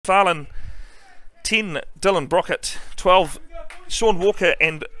McFarlane, 10 Dylan Brockett, 12 Sean Walker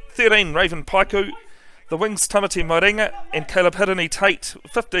and 13 Raven Paiku. The wings Tamati Moringa and Caleb Hiddeny Tate,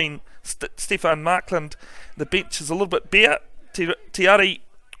 15 Stefan Markland. The bench is a little bit bare. Tiari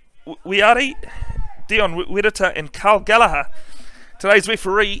Wiari, Dion Wirita and Carl Gallagher. Today's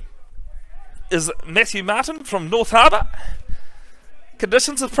referee is Matthew Martin from North Harbour.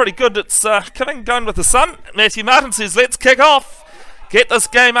 Conditions are pretty good. It's going with the sun. Matthew Martin says, let's kick off. Get this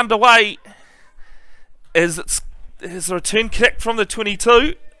game underway. As a return kick from the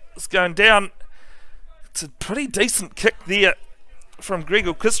 22. It's going down. It's a pretty decent kick there from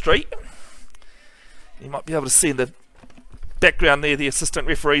Gregor Kistry. You might be able to see in the background there the assistant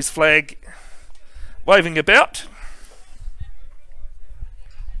referee's flag waving about.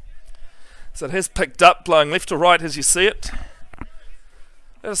 So it has picked up, blowing left to right as you see it.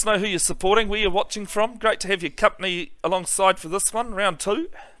 Let us know who you're supporting, where you're watching from. Great to have your company alongside for this one, round 2.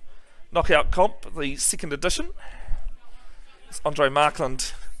 Knockout comp, the second edition. It's Andre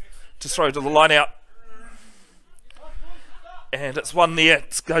Markland to throw to the line out. And it's one there.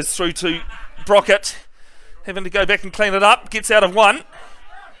 It goes through to Brockett. Having to go back and clean it up. Gets out of one.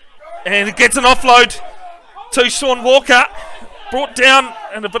 And it gets an offload to Sean Walker. Brought down,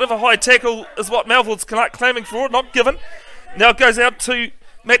 and a bit of a high tackle is what Melville's claiming for. Not given. Now it goes out to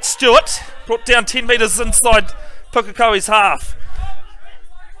Matt Stewart. Brought down 10 metres inside Pukekohe's half.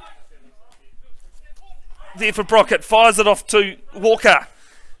 There for Brockett. Fires it off to Walker.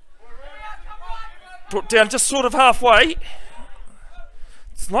 Brought down just sort of halfway.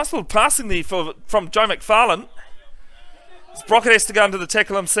 It's a nice little passing there from Joe McFarlane. Brockett has to go into the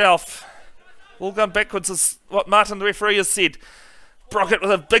tackle himself. All going backwards is what Martin, the referee, has said. Brockett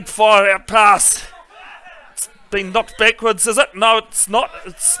with a big fire-out pass. It's been knocked backwards, is it? No, it's not.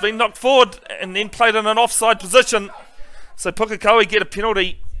 It's been knocked forward and then played in an offside position. So Pukekohe get a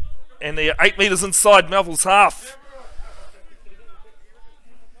penalty, and they're 8 metres inside Melville's half.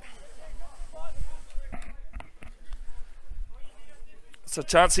 It's a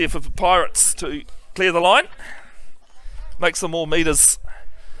chance here for the Pirates to clear the line. Make some more metres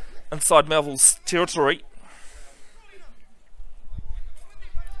inside Melville's territory.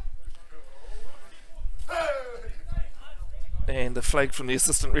 And the flag from the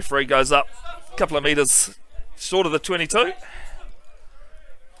assistant referee goes up a couple of metres short of the 22.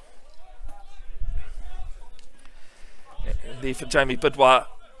 And there for Jamie Bidwar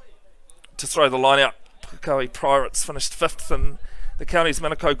to throw the line out. Pukekohe Pirates finished 5th in the county's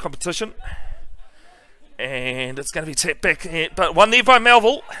Manukau competition. And it's going to be tapped back, but one there by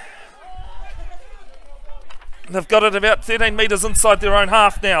Melville. They've got it about 13 metres inside their own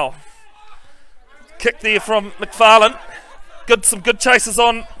half now. Kick there from McFarlane. Some good chases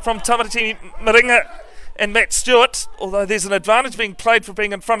on from Tamati Moringa and Matt Stewart, although there's an advantage being played for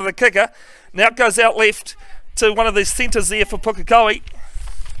being in front of the kicker. Now it goes out left to one of the centres there for Pukekohe.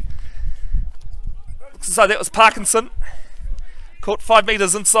 So that was Parkinson. Caught 5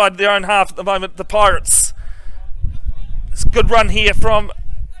 metres inside their own half at the moment, the Pirates. It's a good run here from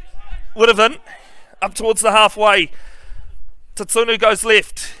Bevin up towards the halfway. Tatsunu goes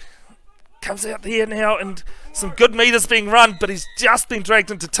left. Comes out here now, and some good metres being run, but he's just been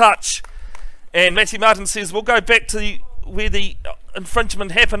dragged into touch. And Matthew Martin says we'll go back to where the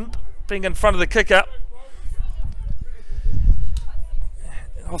infringement happened, being in front of the kicker.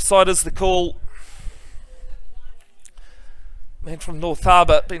 Offside is the call. Man from North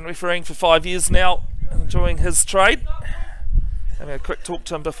Harbour, been refereeing for 5 years now, enjoying his trade. Having a quick talk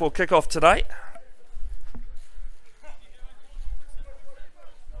to him before kick-off today.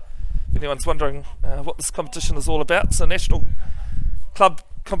 If anyone's wondering what this competition is all about, it's a national club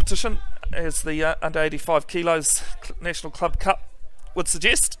competition, as the under 85 kilos National Club Cup would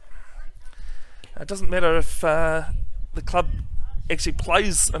suggest. It doesn't matter if the club actually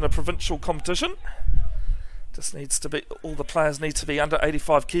plays in a provincial competition. Just needs to be, all the players need to be under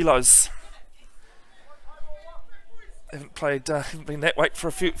 85 kilos. Haven't been that weight for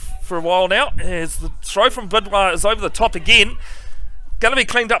a while now. As the throw from Bidwar is over the top again. Going to be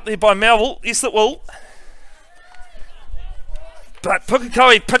cleaned up there by Melville. Yes, it will. But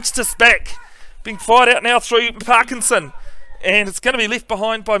Pukekohe pinched us back. Being fired out now through Parkinson. And it's going to be left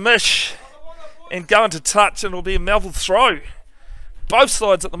behind by Mish. And go into touch, and it'll be a Melville throw. Both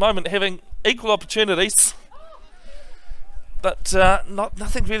sides at the moment having equal opportunities. But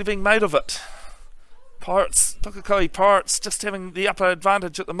nothing really being made of it. Pukekohe Pirates just having the upper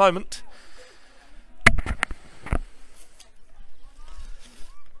advantage at the moment.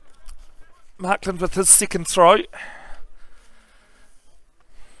 Markland with his second throw.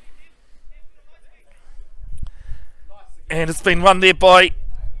 And it's been run there by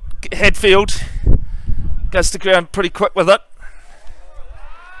Hadfield goes to ground pretty quick with it.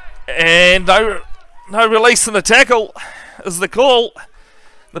 And no release in the tackle is the call.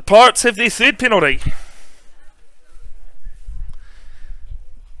 The Pirates have their third penalty.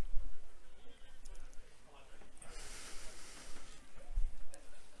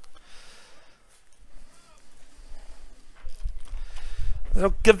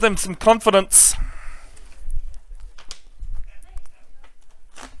 They'll give them some confidence.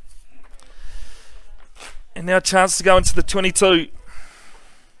 And now a chance to go into the 22.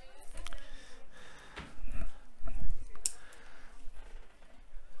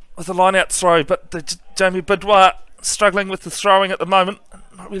 With a line-out throw, but Jamie Bidwar struggling with the throwing at the moment.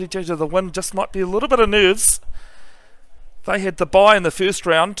 Not really due to the wind, just might be a little bit of nerves. They had the bye in the first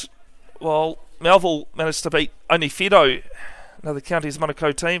round, while Melville managed to beat only Fedo, another county's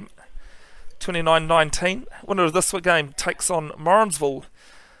Manukau team, 29-19. Winner of this game takes on Morrinsville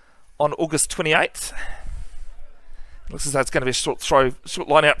on August 28th. Looks as though it's going to be a short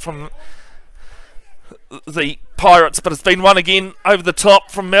line out from the Pirates, but it's been won again over the top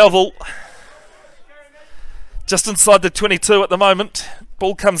from Melville. Just inside the 22 at the moment.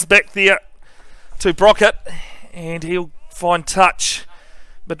 Ball comes back there to Brockett, and he'll find touch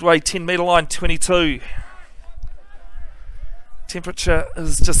midway 10 metre line, 22. Temperature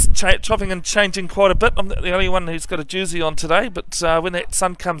is just chopping and changing quite a bit. I'm the only one who's got a jersey on today, but when that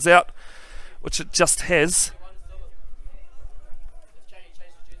sun comes out, which it just has,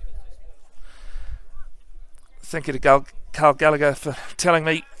 thank you to Carl Gallagher for telling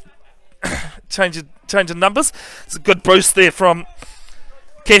me changing numbers. It's a good boost there from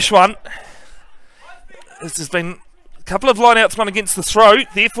Keshwan. There's been a couple of line-outs, one against the throw.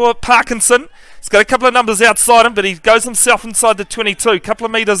 Therefore, Parkinson, he's got a couple of numbers outside him, but he goes himself inside the 22. Couple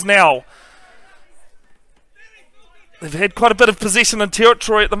of metres now. They've had quite a bit of possession and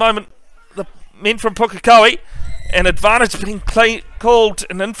territory at the moment, the men from Pukekohe. An advantage being called,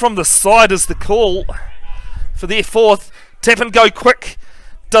 and in from the side is the call for their fourth. Tap and go quick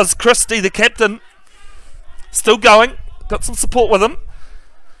does Christie, the captain. Still going, got some support with him.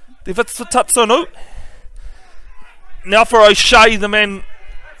 Devits for Tatsunu. Now for O'Shea, the man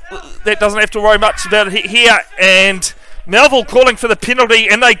that doesn't have to worry much about it here. And Melville calling for the penalty,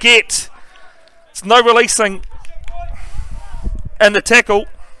 and they get. It's no releasing. And the tackle.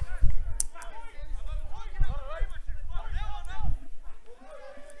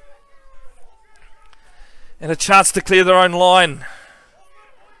 And a chance to clear their own line.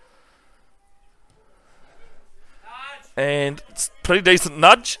 And it's a pretty decent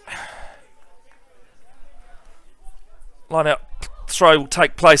nudge. Line out throw will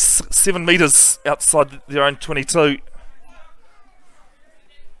take place 7 metres outside their own 22.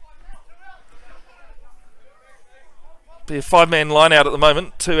 Be a 5-man line out at the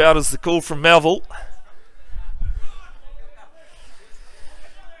moment. 2 out is the call from Melville.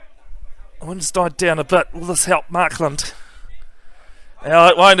 The wind's died down a bit. Will this help Markland? Now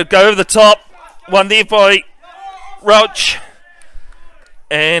it won't go over the top. One there by Roach.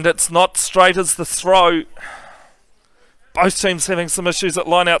 And it's not straight as the throw. Both teams having some issues at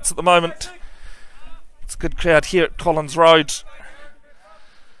lineouts at the moment. It's a good crowd here at Collins Road.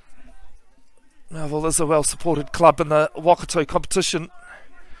 Melville is a well-supported club in the Waikato competition.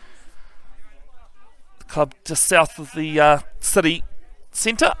 The club just south of the city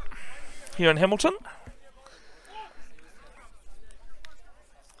centre here in Hamilton.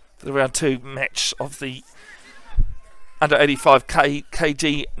 The round 2 match of the under 85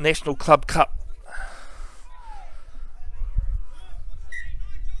 kg National Club Cup.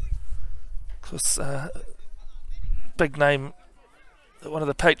 Of course, big name, one of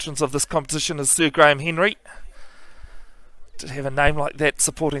the patrons of this competition is Sir Graham Henry. To have a name like that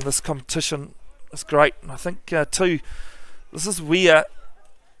supporting this competition is great. And I think too, this is where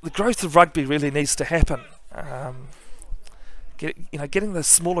the growth of rugby really needs to happen. Getting the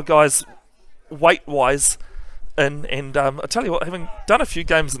smaller guys weight-wise in, and I tell you what, having done a few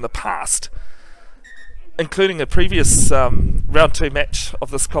games in the past, including a previous round 2 match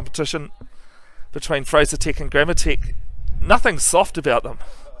of this competition between Fraser Tech and Grammar Tech, nothing soft about them.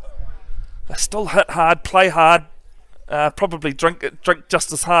 They still hit hard, play hard, probably drink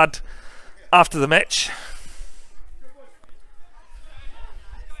just as hard after the match.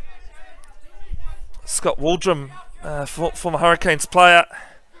 Scott Waldrum, former Hurricanes player,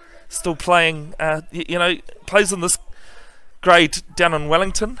 still playing, plays in this grade down in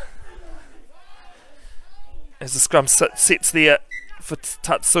Wellington. As the scrum sets there for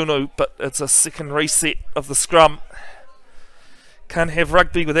Tatsunu, but it's a second reset of the scrum. Can't have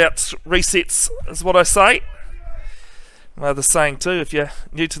rugby without resets, is what I say. Well, the saying too, if you're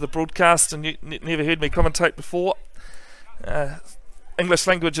new to the broadcast and you never heard me commentate before, English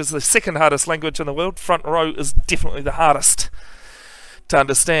language is the second hardest language in the world. Front row is definitely the hardest to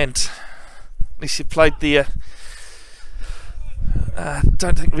understand. Unless you played there.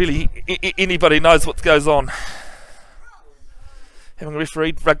 Don't think really anybody knows what goes on. Having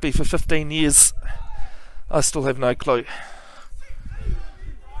refereed rugby for 15 years, I still have no clue.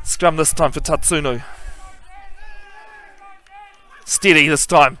 Scrum this time for Tatsunu. Steady this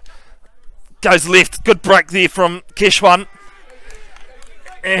time. Goes left. Good break there from Keshwan.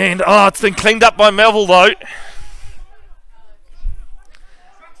 And, it's been cleaned up by Melville though.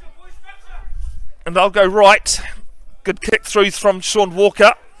 And they'll go right. Good kick through from Sean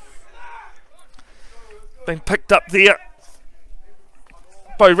Walker. Been picked up there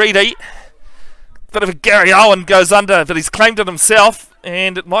by Reedy. Bit of a Gary Owen goes under, but he's claimed it himself.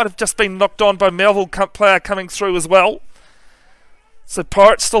 And it might have just been knocked on by Melville player coming through as well. So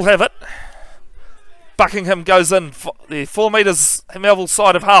Pirates still have it. Buckingham goes in. 4 metres Melville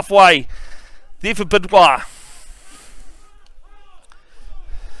side of halfway. There for Bidwa.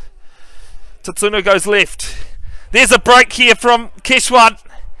 Tatsuno goes left. There's a break here from Keshwan.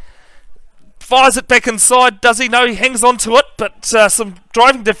 Fires it back inside. Does he? No, he hangs on to it. But some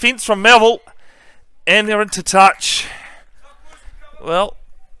driving defence from Melville. And they're into touch. Well,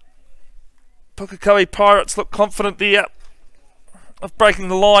 Pukekohe Pirates look confident there of breaking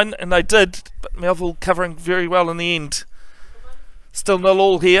the line, and they did, but Melville covering very well in the end. Still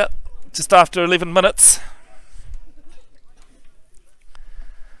 0-0 here, just after 11 minutes.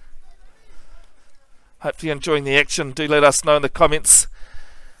 Hope you're enjoying the action. Do let us know in the comments.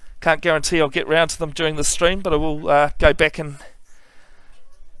 Can't guarantee I'll get round to them during the stream, but I will go back and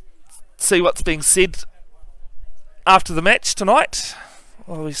see what's being said after the match tonight.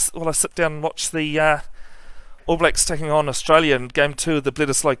 While I sit down and watch the All Blacks taking on Australia in Game 2 of the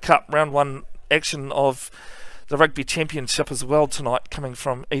Bledisloe Cup, Round 1 action of the Rugby Championship as well tonight, coming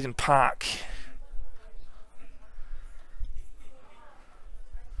from Eden Park.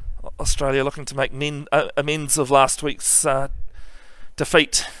 Australia looking to make amends of last week's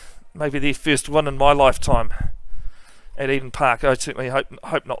defeat. Maybe their first win in my lifetime at Eden Park. I certainly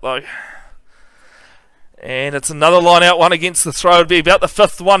hope not though. And it's another line-out one against the throw. It'll be about the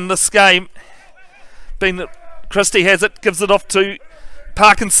 5th one this game. Christie has it, gives it off to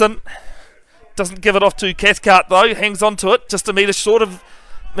Parkinson. Doesn't give it off to Cathcart though. Hangs on to it, just a metre short of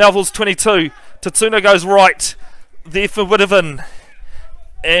Melville's 22. Tatsuno goes right. There for Bevin.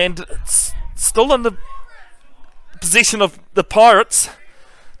 And it's still in the possession of the Pirates.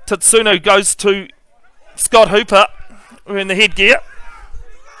 Tatsuno goes to Scott Hooper. We're in the headgear.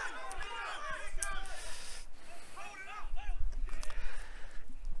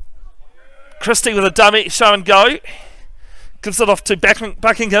 Christie with a dummy, show and go. Gives it off to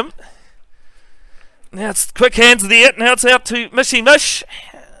Buckingham. Now it's quick hands there. Now it's out to Mishy Mish.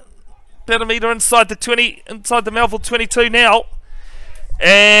 About a metre inside the 20, inside the Melville 22 now.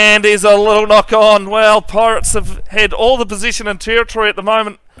 And there's a little knock on. Well, Pirates have had all the position and territory at the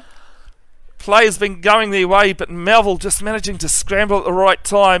moment. Play's been going their way, but Melville just managing to scramble at the right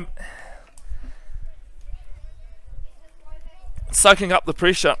time. Soaking up the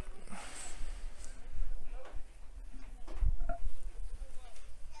pressure.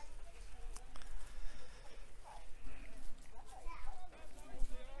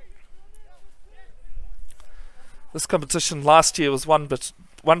 This competition last year was won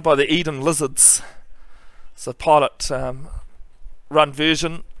by the Eden Lizards. It's a pilot run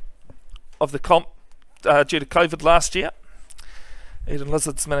version of the comp due to COVID last year. Eden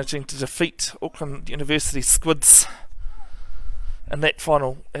Lizards managing to defeat Auckland University Squids in that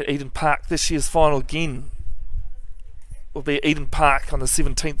final at Eden Park. This year's final again will be at Eden Park on the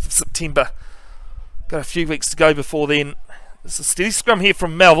 17th of September. Got a few weeks to go before then. There's a steady scrum here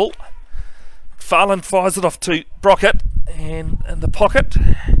from Melville. Farland fires it off to Brockett, and in the pocket,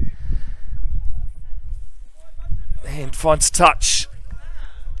 and finds touch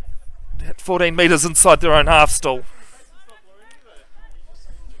at 14 metres inside their own half still.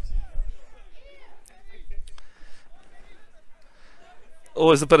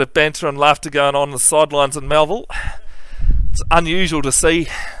 Always a bit of banter and laughter going on the sidelines in Melville. It's unusual to see,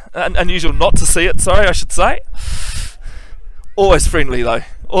 unusual not to see it, sorry I should say. Always friendly though,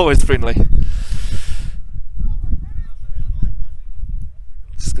 always friendly.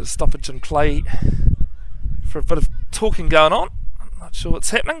 Just got a stoppage in play for a bit of talking going on. I'm not sure what's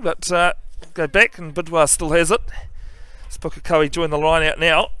happening, but go back and Bidwa still has it. Pukekohe join the line out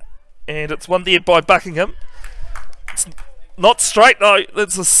now, and it's won there by Buckingham. It's not straight though,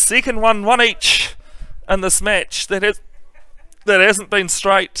 it's the second one each in this match that has that hasn't been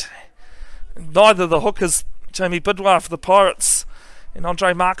straight. Neither the hookers, Jamie Bidwell for the Pirates and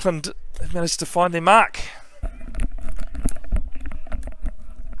Andre Markland, have managed to find their mark.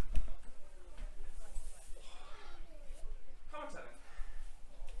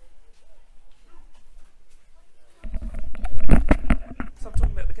 So I'm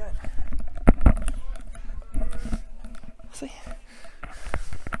talking about the game. See?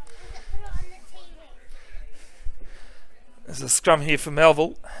 There's a scrum here for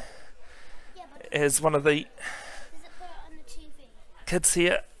Melville. As one of the kids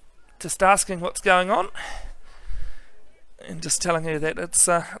here just asking what's going on and just telling her that it's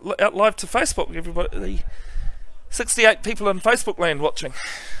out live to Facebook. Everybody, the 68 people in Facebook land watching.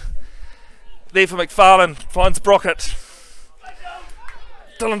 There for McFarlane, finds Brockett.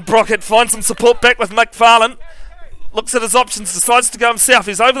 Dylan Brockett finds some support back with McFarlane. Looks at his options, decides to go himself.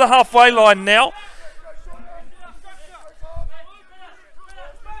 He's over the halfway line now.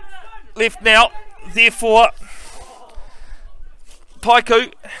 Left now, therefore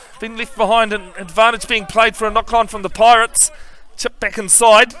Paiku been left behind, an advantage being played for a knock-on from the Pirates. Chip back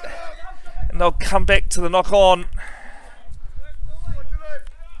inside and they'll come back to the knock-on.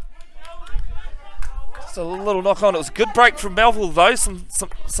 Just a little knock-on. It was a good break from Melville though, some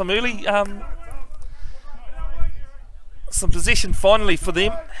early some possession finally for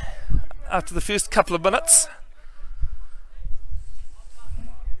them after the first couple of minutes.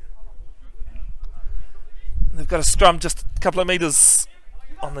 They've got a scrum just a couple of metres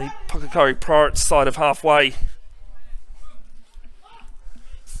on the Pukekohe Pirates side of halfway.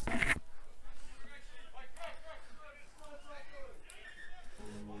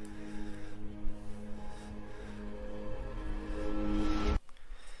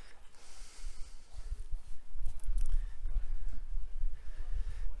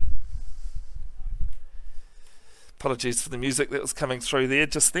 Apologies for the music that was coming through there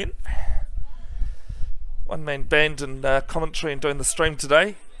just then. One-man band and commentary and doing the stream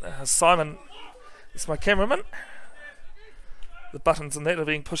today. Simon is my cameraman. The buttons and that are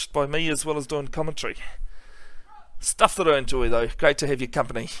being pushed by me as well as doing commentary. Stuff that I enjoy though. Great to have your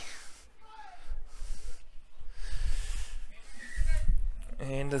company.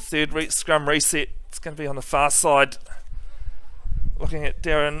 And the third scrum reset. It's going to be on the far side. Looking at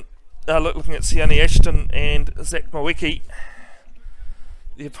looking at Sione Ashton and Zach Maweki,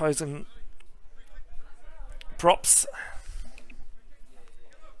 the opposing props.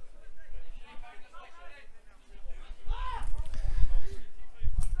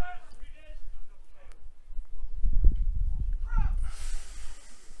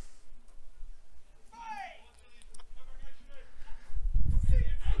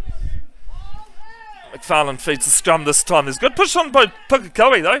 McFarlane feeds the scrum this time. There's good push on by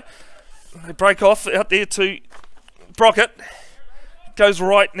Pukekohe though. They break off out there to Brockett. Goes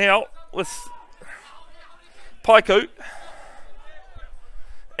right now with Paiku.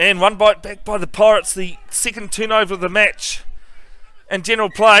 And one bite back by the Pirates, the second turnover of the match. And general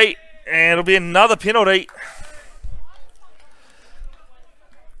play, and it'll be another penalty.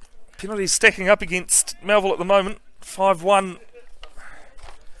 Penalties stacking up against Melville at the moment. 5-1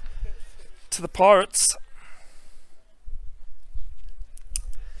 to the Pirates.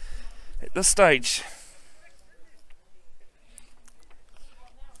 At this stage.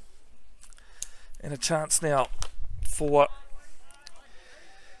 And a chance now for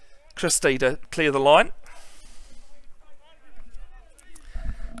Christie to clear the line.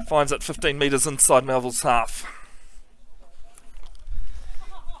 Finds it 15 metres inside Melville's half.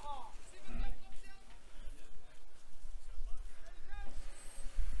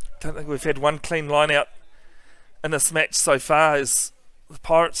 Don't think we've had one clean line out in this match so far, as the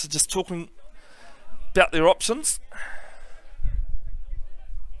Pirates are just talking about their options.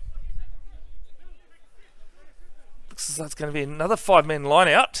 Looks as though it's going to be another 5-man line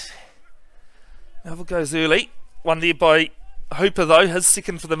out. Melville goes early. One there by Hooper though, his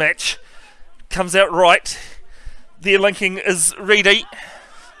second for the match. Comes out right. Their linking is Reedy.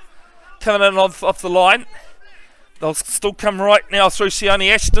 Coming in off the line. They'll still come right now through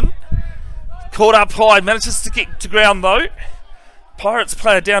Sione Ashton. Caught up high, manages to get to ground though. Pirates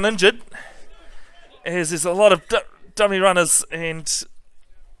player down injured, as there's a lot of dummy runners, and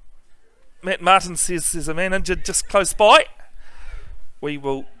Matt Martin says there's a man injured just close by. We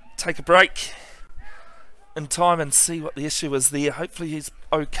will take a break in time and see what the issue is there. Hopefully he's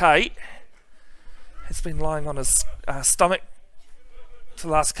okay. He's been lying on his stomach for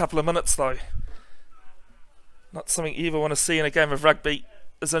the last couple of minutes though. Not something you ever want to see in a game of rugby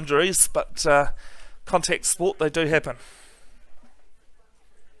as injuries, but contact sport, they do happen.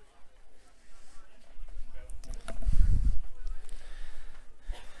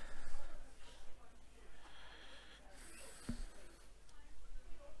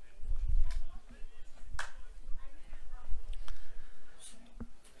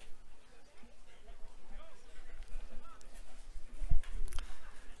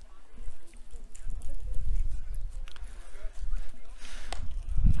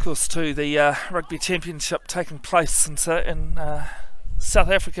 course, to the Rugby Championship taking place in South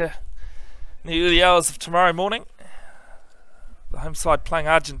Africa in the early hours of tomorrow morning. The home side playing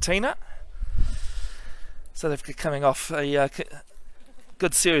Argentina. South Africa coming off a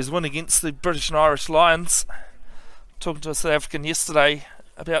good series win against the British and Irish Lions. Talking to a South African yesterday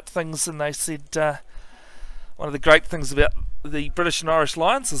about things, and they said one of the great things about the British and Irish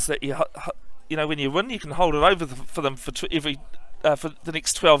Lions is that you know, when you win, you can hold it over for them for the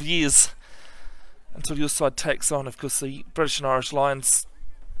next 12 years until your side takes on. Of course, the British and Irish Lions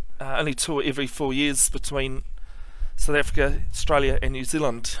only tour every 4 years between South Africa, Australia and New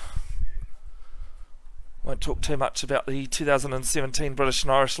Zealand. Won't talk too much about the 2017 British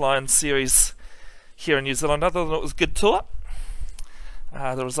and Irish Lions series here in New Zealand, other than it was a good tour.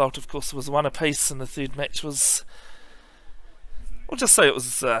 The result, of course, was 1 apiece, and the third match was, we'll just say it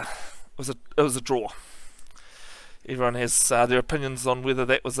was a draw. Everyone has their opinions on whether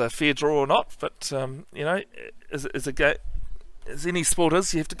that was a fair draw or not, but you know, as any sport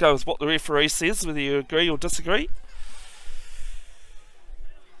is, you have to go with what the referee says, whether you agree or disagree.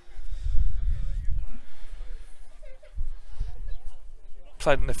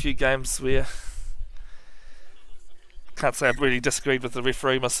 Played in a few games where can't say I've really disagreed with the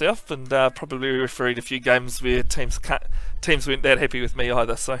referee myself, and probably refereed a few games where teams weren't that happy with me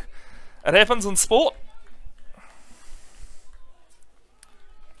either. So it happens in sport.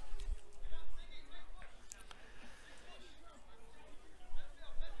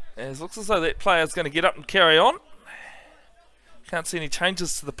 It looks as though that player is going to get up and carry on. Can't see any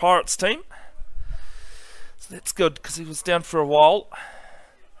changes to the Pirates team, so that's good because he was down for a while.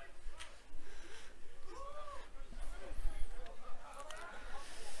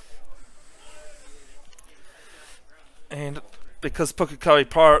 And because Pukekohe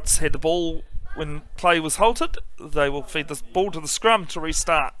Pirates had the ball when play was halted, they will feed this ball to the scrum to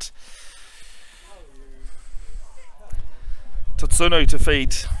restart. Tatsunu to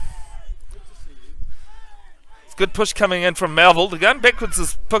feed. It's good push coming in from Melville. They're going backwards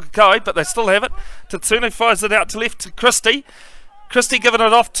as Pukekohe, but they still have it. Tatsunu fires it out to left to Christie. Christie giving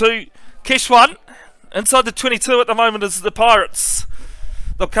it off to Keshwan. Inside the 22 at the moment is the Pirates.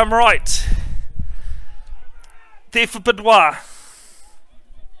 They'll come right. There for Bidwa.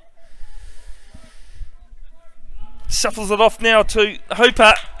 Shuffles it off now to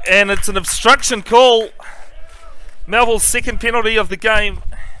Hooper, and it's an obstruction call. Melville's second penalty of the game.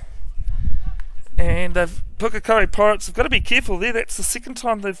 And Pukekohe Pirates have got to be careful there. That's the second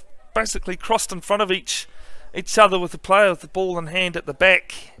time they've basically crossed in front of each other with the player with the ball in hand at the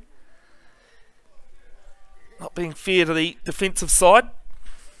back. Not being fair to the defensive side.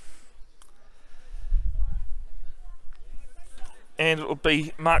 And it will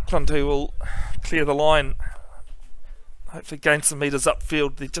be Markland who will clear the line. Hopefully gain some metres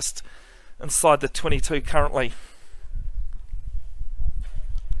upfield. They're just inside the 22 currently.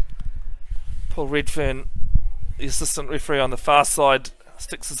 Paul Redfern, the assistant referee on the far side,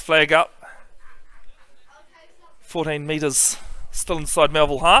 sticks his flag up. 14 metres still inside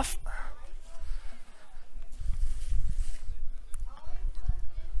Melville half.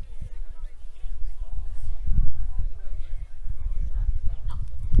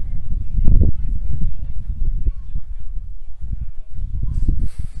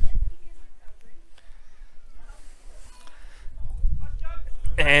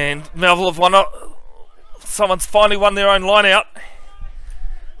 And Melville have won up. Someone's finally won their own line out.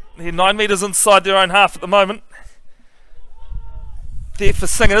 They're 9 metres inside their own half at the moment. There for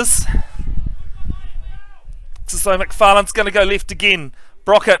Singers. So McFarlane's going to go left again.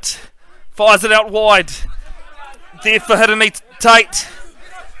 Brockett fires it out wide. There for Hirini Tate.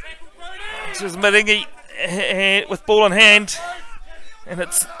 There's Maringi with ball in hand. And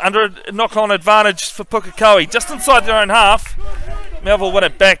it's under a knock-on advantage for Pukekohe. Just inside their own half. Melville win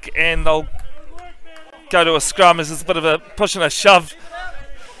it back, and they'll go to a scrum as there's a bit of a push and a shove.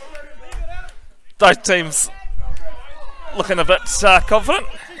 Both teams looking a bit confident,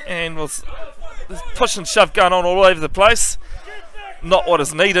 and there's push and shove going on all over the place. Not what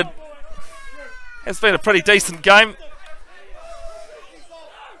is needed. It's been a pretty decent game.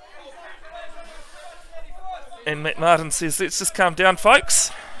 And Matt Martin says, let's just calm down,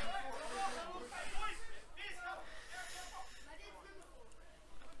 folks.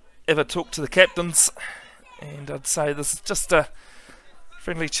 Ever talk to the captains, and I'd say this is just a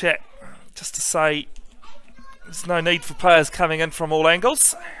friendly chat, just to say there's no need for players coming in from all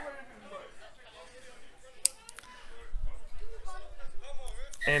angles.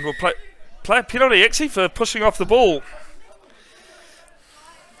 And we'll play a penalty actually for pushing off the ball.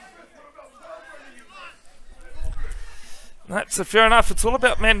 That's fair enough. It's all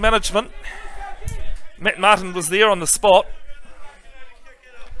about man management. Matt Martin was there on the spot.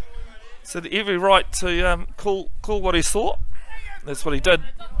 So had every right to call what he saw. That's what he did.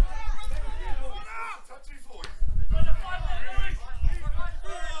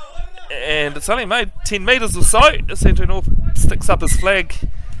 And it's only made 10 metres or so. Central North sticks up his flag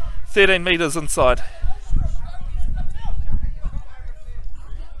 13 metres inside.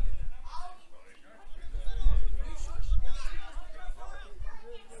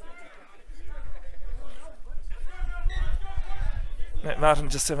 Matt Martin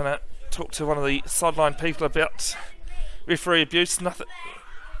just having a talk to one of the sideline people about referee abuse. Nothing.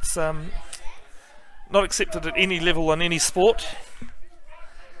 It's not accepted at any level in any sport.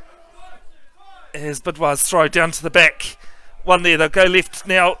 As Bidwar's throw down to the back. One there, they'll go left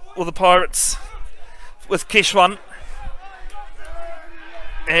now, or the Pirates with Keshwan.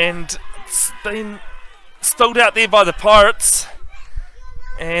 And it's been spilled out there by the Pirates.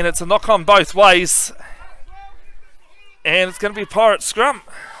 And it's a knock on both ways. And it's going to be a Pirate scrum.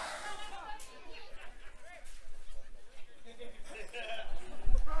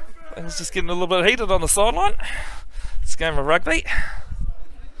 Things just getting a little bit heated on the sideline. It's a game of rugby.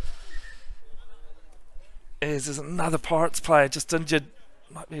 As there's another Pirates player just injured.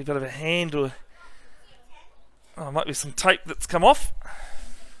 Might be a bit of a hand or might be some tape that's come off.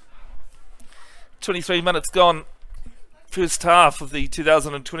 23 minutes gone. First half of the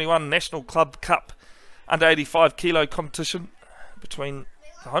 2021 National Club Cup under 85 kilo competition between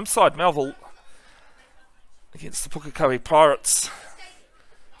the home side Melville against the Pukekohe Pirates.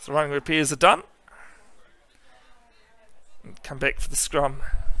 So running repairs are done. And come back for the scrum.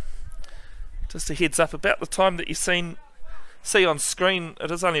 Just a heads up about the time that you see on screen. It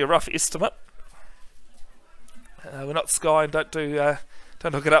is only a rough estimate. We're not Sky and don't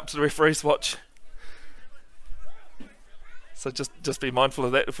hook it up to the referee's watch. So just be mindful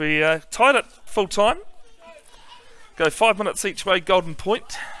of that. If we tied it full time, go 5 minutes each way, golden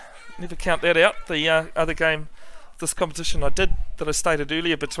point. Never count that out. The other game of this competition that I stated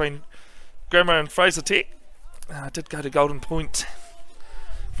earlier between Grammar and Fraser Tech, I did go to golden point.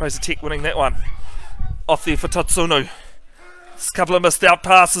 Fraser Tech winning that one. Off there for Tatsunu. There's a couple of missed out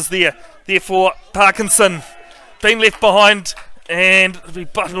passes there. Therefore, Parkinson being left behind and it'll be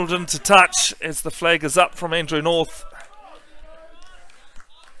buttoned into touch as the flag is up from Andrew North.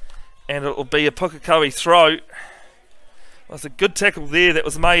 And it will be a Pukekohe throw. It was a good tackle there that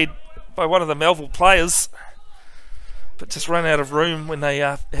was made by one of the Melville players, but just ran out of room when they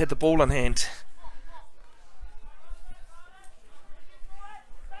had the ball in hand.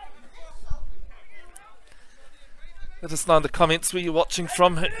 Let us know in the comments where you're watching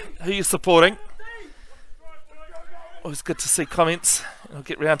from, who you're supporting. Always good to see comments. I'll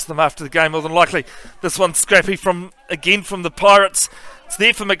get round to them after the game more than likely. This one's scrappy from the Pirates. It's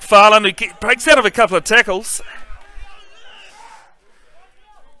there for McFarlane, who breaks out of a couple of tackles.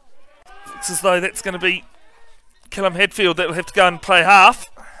 Looks as though that's going to be Callum Hadfield that will have to go and play half.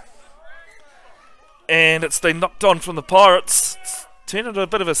 And it's been knocked on from the Pirates. It's turned into a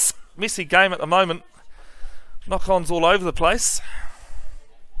bit of a messy game at the moment. Knock-ons all over the place.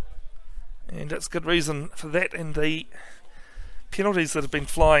 And that's good reason for that. And the penalties that have been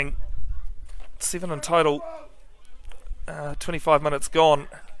flying, 7 in total, 25 minutes gone.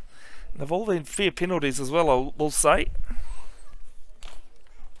 And they've all been fair penalties as well, we'll say.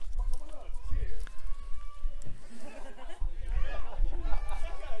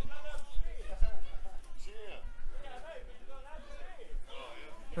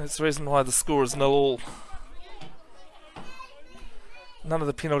 That's the reason why the score is 0-0. None of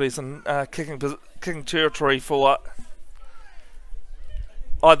the penalties in kicking territory for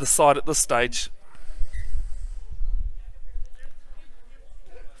either side at this stage.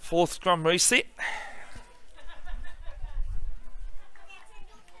 Fourth scrum reset.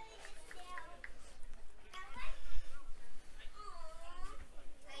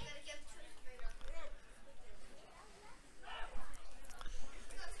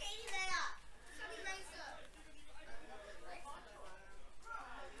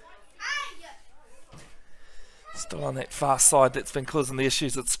 Still on that far side that's been causing the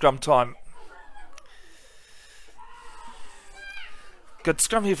issues at scrum time. Good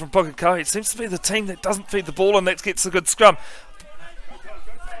scrum here from Pukekohe. It seems to be the team that doesn't feed the ball and that gets a good scrum.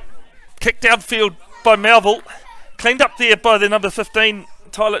 Kicked downfield by Melville. Cleaned up there by the number 15,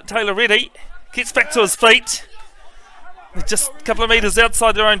 Taylor Reddy. Gets back to his feet. They're just a couple of metres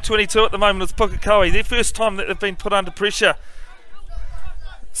outside their own 22 at the moment as Pukekohe. Their first time that they've been put under pressure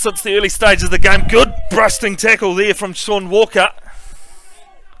since the early stages of the game. Good busting tackle there from Sean Walker.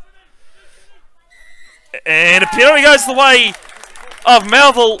 And a penalty goes the way of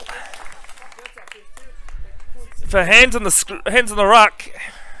Melville for hands in the ruck.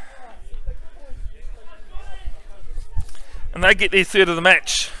 And they get their third of the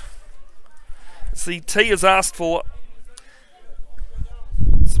match. It's the T is asked for.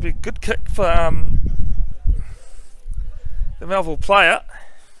 This will be a good kick for the Melville player.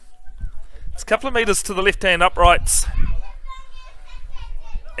 It's a couple of metres to the left-hand uprights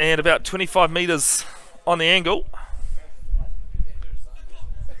and about 25 metres on the angle.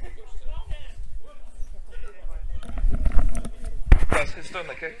 Guys, who's doing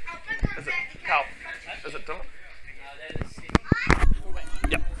the kick? Is it Carl? Is it Dylan?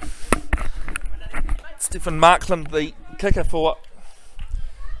 Yep. Stephen Markland, the kicker for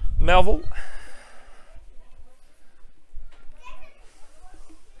Melville.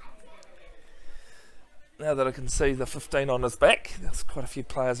 Now that I can see the 15 on his back, there's quite a few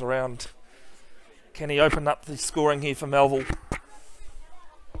players around. Can he open up the scoring here for Melville?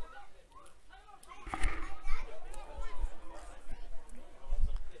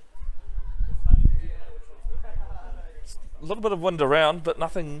 A little bit of wind around, but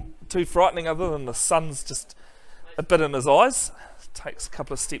nothing too frightening other than the sun's just a bit in his eyes. Takes a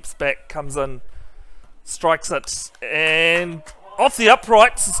couple of steps back, comes in, strikes it, and off the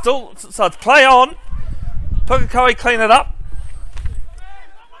uprights. So it's play on. Pukekohe clean it up.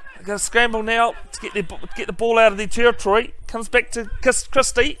 They're going to scramble now to get the ball out of their territory. Comes back to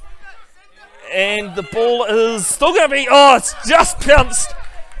Christie, and the ball is still going to be. Oh, it's just bounced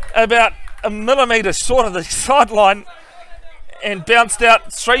about a millimetre short of the sideline and bounced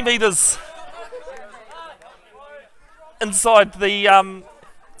out 3 metres inside the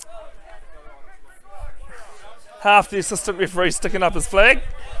half. The assistant referee sticking up his flag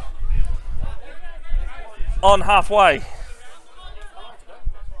on halfway.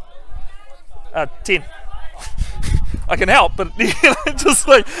 10. I can help, but just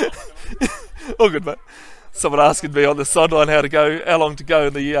like all good, mate. Someone asking me on the sideline how long to go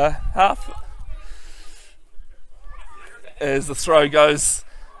in the half. As the throw goes,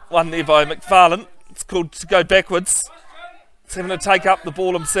 one there by McFarlane. It's called to go backwards. He's having to take up the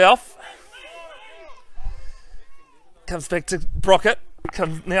ball himself. Comes back to Brockett.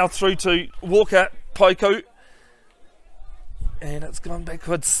 Comes now through to Walker, Poku. And it's gone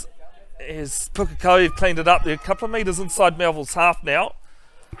backwards as Pukekohe have cleaned it up. They're a couple of metres inside Melville's half now.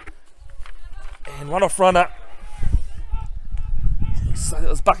 And one off runner. So it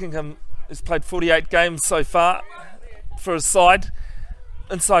was Buckingham, who's played 48 games so far for his side.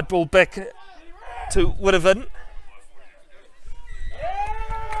 Inside ball back to Woodavin.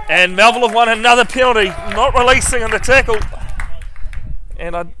 And Melville have won another penalty, not releasing in the tackle.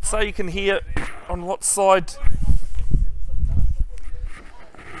 And I'd say you can hear on what side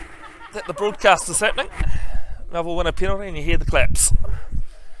that the broadcast is happening. Melville win a penalty and you hear the claps.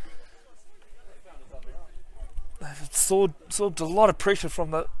 They've absorbed a lot of pressure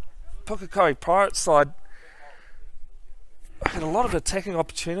from the Pukekohe Pirates side. Had a lot of attacking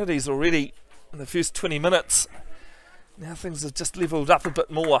opportunities already in the first 20 minutes. Now things have just levelled up a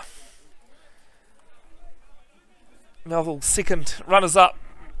bit more. Melville second runners up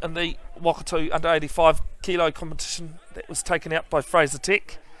in the Waikato under 85 kilo competition that was taken out by Fraser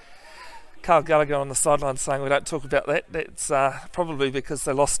Tech. Carl Gallagher on the sideline saying we don't talk about that. That's probably because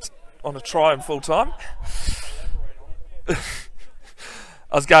they lost on a try in full time. I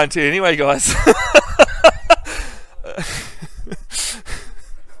was going to anyway, guys.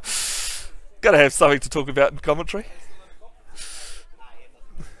 Got to have something to talk about in commentary.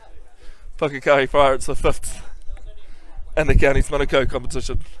 Pukekohe Pirates are 5th in the county's Manukau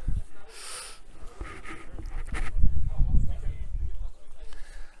competition.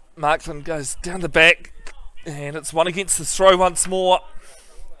 Markland goes down the back, and it's one against the throw once more.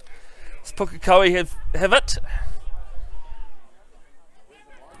 Does Pukekohe have it?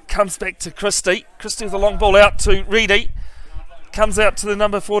 Comes back to Christie. Christie with a long ball out to Reedy. Comes out to the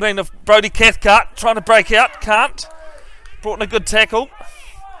number 14 of Brodie Cathcart, trying to break out, can't. Brought in a good tackle.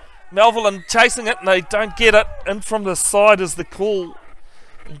 Melville and chasing it, and they don't get it. In from the side is the call.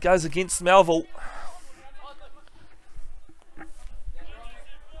 And goes against Melville.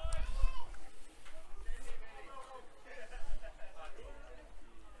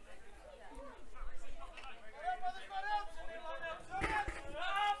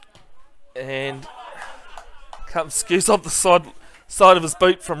 And comes skews off the side of his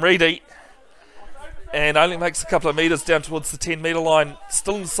boot from Reedy. And only makes a couple of metres down towards the 10 metre line,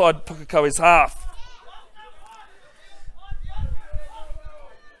 still inside Pukekohe's half.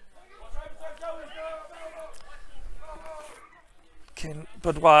 Can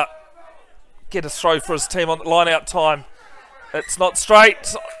Boudoir get a throw for his team on the line-out time. It's not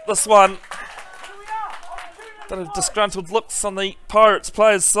straight, this one. Bit of disgruntled looks on the Pirates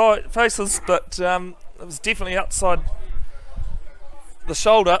players' faces, but it was definitely outside the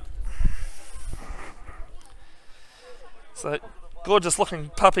shoulder. So, gorgeous looking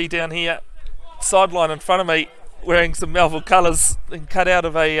puppy down here, sideline in front of me, wearing some Melville colours and cut out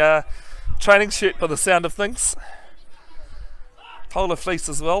of a training shirt by the sound of things. Polar fleece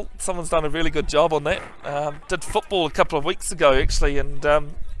as well. Someone's done a really good job on that. Did football a couple of weeks ago actually, and it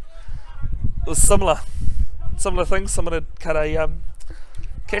was similar things. Someone had cut a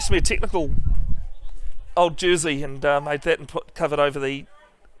cashmere technical old jersey and made that and covered over the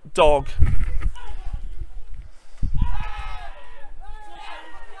dog.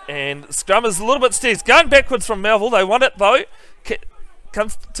 And scrum is a little bit steady. It's going backwards from Melville. They want it though.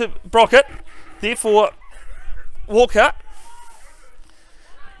 Comes to Brockett. Therefore, Walker.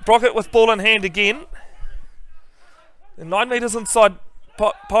 Brockett with ball in hand again. 9 metres inside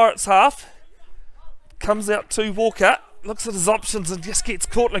Pirates half. Comes out to Walker. Looks at his options and just gets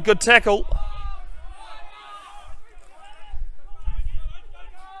caught in a good tackle.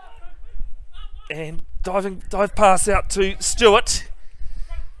 And dive pass out to Stewart.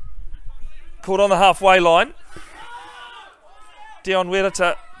 Caught on the halfway line. Dion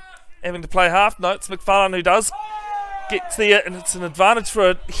Werita having to play half. No, it's McFarlane who does. Gets there, and it's an advantage for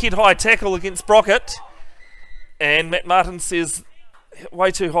a head-high tackle against Brockett. And Matt Martin says, way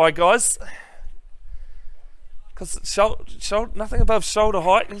too high, guys. Because nothing above shoulder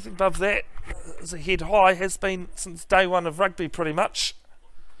height, anything above that is a head high, has been since day one of rugby pretty much.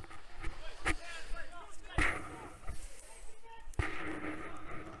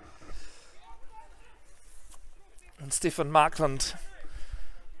 And Stefan Markland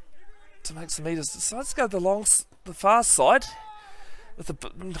to make some meters. Decides to go the far side with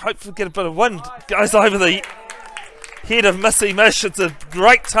hope to get a bit of wind. Goes over the head of Missy Mish. It's a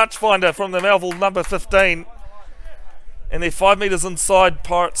great touch finder from the Melville number 15. And they're 5 metres inside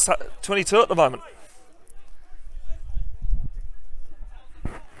Pirates 22 at the moment.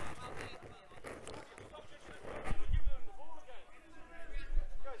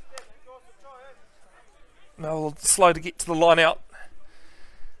 Melville slow to get to the line out.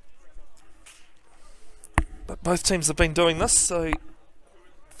 But both teams have been doing this, so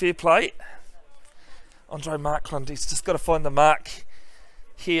fair play. Andre Markland, he's just got to find the mark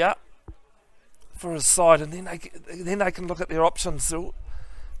here for his side, and then they can look at their options. So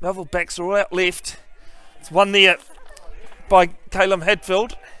Melville backs are all out left. It's one there by Caleb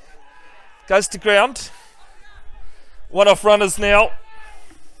Hadfield. Goes to ground. One off runners now.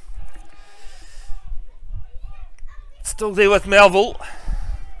 Still there with Melville.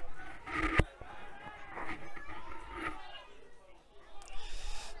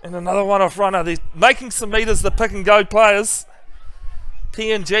 And another one off runner. They're making some meters, the pick and go players.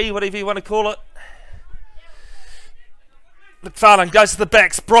 PNG, whatever you want to call it. McFarlane goes to the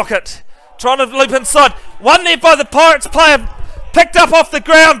backs. Brockett trying to loop inside. One there by the Pirates player. Picked up off the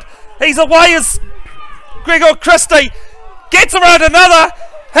ground. He's away as Gregor Christie. Gets around another.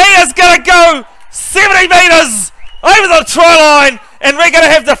 He is going to go 70 metres over the try line. And we're going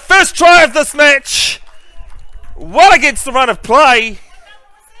to have the first try of this match. Well against the run of play.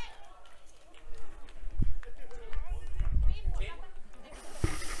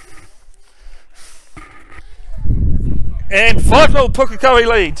 And 5-0 Pukekohe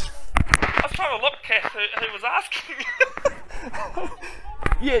lead. I was trying to look at who was asking.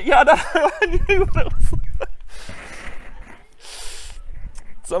 yeah, I knew what it was.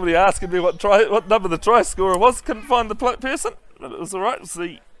 Somebody asking me what number the try scorer was. Couldn't find the person, but it was alright. It was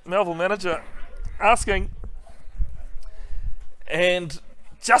the Melville manager asking. And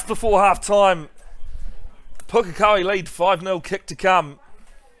just before half time, Pukekohe lead 5-0, kick to come.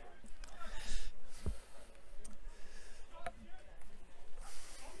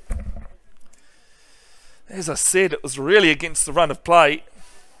 As I said, it was really against the run of play.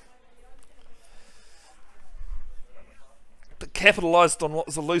 But capitalised on what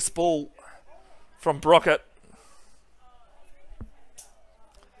was a loose ball from Brockett.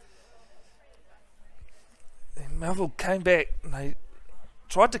 And Melville came back and they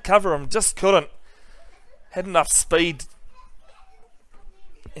tried to cover him, just couldn't. Had enough speed.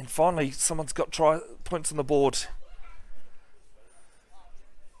 And finally, someone's got points on the board.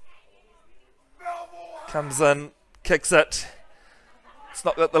 Comes in, kicks it. It's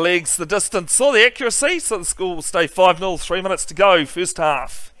not got the legs, the distance, or the accuracy, so the score will stay 5-0, 3 minutes to go, first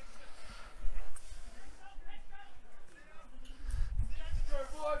half.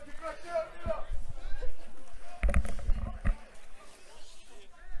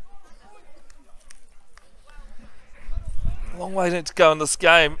 long way to go in this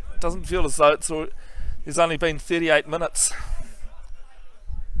game. Doesn't feel as though there's only been 38 minutes.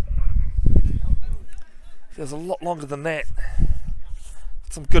 Feels a lot longer than that.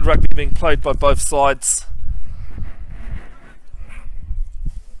 Some good rugby being played by both sides.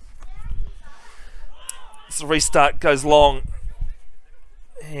 As the restart goes long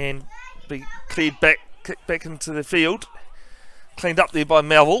and be cleared back, kicked back into the field. Cleaned up there by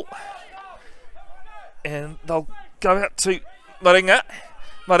Melville. And they'll go out to Maringa.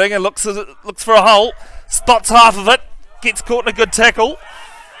 Maringa looks for a hole, spots half of it, gets caught in a good tackle.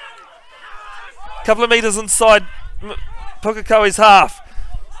 Couple of metres inside Pukekohe's half.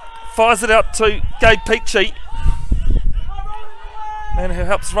 Fires it out to Gabe Peachy. Man who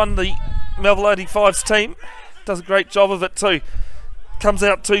helps run the Melville 85's team. Does a great job of it too. Comes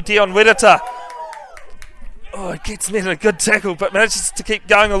out to Dion Wedita. Oh, gets met in a good tackle, but manages to keep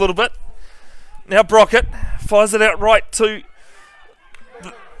going a little bit. Now Brockett fires it out right to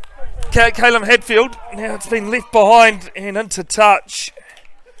Caleb Hadfield. Now it's been left behind and into touch.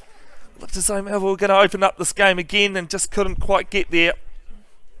 Looked as though Melville were going to open up this game again and just couldn't quite get there.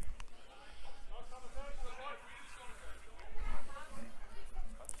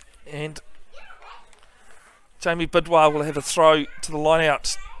 And Jamie Bidwell will have a throw to the line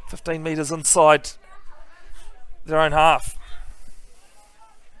out, 15 metres inside their own half.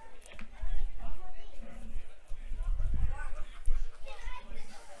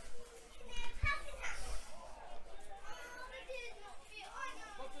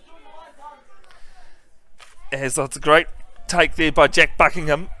 As that's a great take there by Jack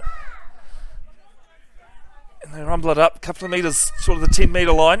Buckingham. And they rumble it up a couple of metres short of the 10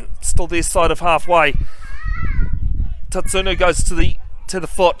 metre line, still their side of halfway. Tatsunu goes to the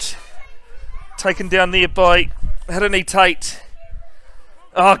foot, taken down there by Hirini Tate.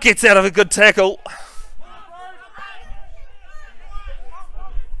 Oh, gets out of a good tackle.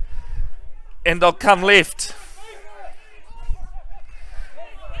 And they'll come left.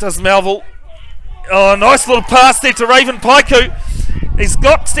 Does Melville. Oh, nice little pass there to Raven Paiku. He's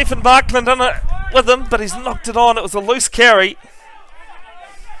got Stephen Markland in it with him, but he's knocked it on. It was a loose carry.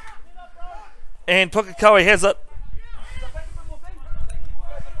 And Pukekohe has it.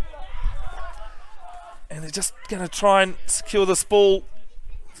 And they're just going to try and secure this ball.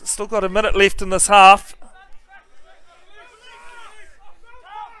 Still got a minute left in this half.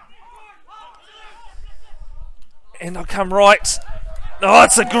 And they'll come right. Oh,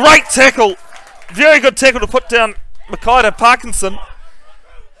 it's a great tackle. Very good tackle to put down Waikato Parkinson.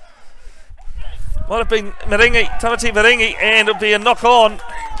 Might have been Tamati Maringi, and it'll be a knock on.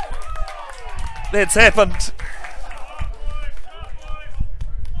 That's happened.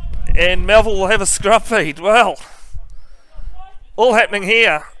 And Melville will have a scrub feed. Well, all happening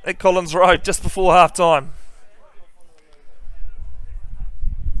here at Collins Road just before half time.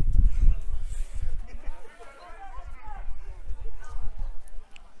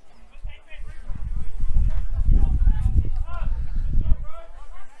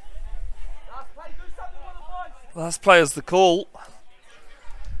 Last play is the call.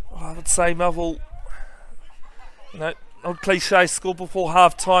 Well, I would say Melville, old cliche, score before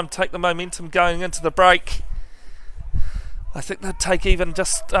half time, take the momentum going into the break. I think they'd take even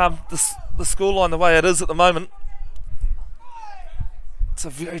just the scoreline the way it is at the moment. It's a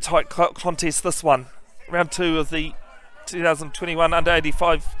very tight contest, this one. Round 2 of the 2021 Under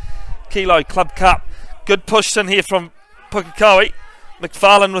 85 Kilo Club Cup. Good push in here from Pukekohe.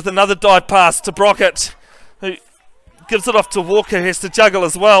 McFarlane with another dive pass to Brockett, who gives it off to Walker, who has to juggle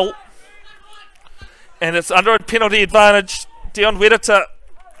as well. And it's under a penalty advantage. Dion Wedita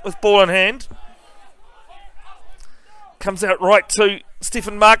with ball in hand. Comes out right to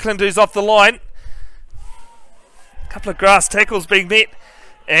Stephen Markland, who's off the line. A couple of grass tackles being met.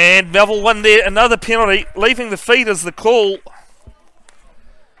 And Melville won there. Another penalty. Leaving the feed is the call.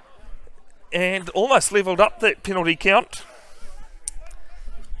 And almost levelled up that penalty count.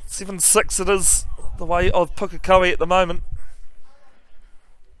 7-6 it is the way of Pukekohe at the moment.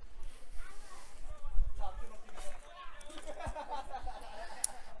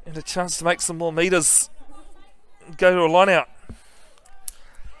 And a chance to make some more metres. Go to a line out.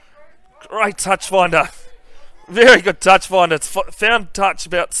 Great touch finder. Very good touch finder. It's found touch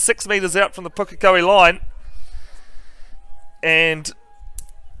about 6 metres out from the Pukekohe line. And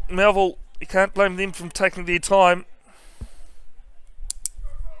Melville, you can't blame them from taking their time.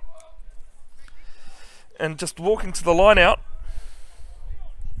 And just walking to the line out.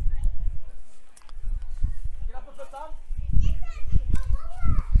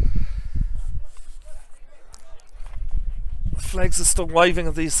 The flags are still waving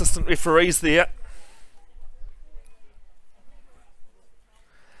of the assistant referees there.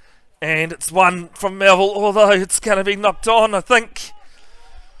 And it's one from Melville, although it's going to be knocked on, I think.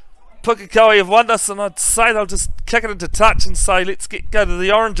 Pukekohe have won this, and I'd say they'll just kick it into touch and say, let's go to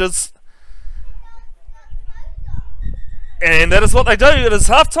the Oranges. And that is what they do. It is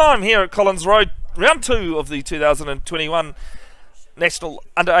half-time here at Collins Road, round 2 of the 2021 National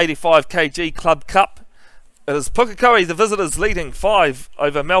Under 85 kg Club Cup. It is Pukekohe, the visitors, leading 5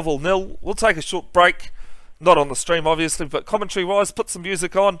 over Melville 0. We'll take a short break, not on the stream obviously, but commentary-wise, put some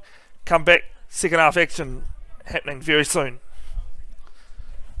music on, come back, second half action happening very soon.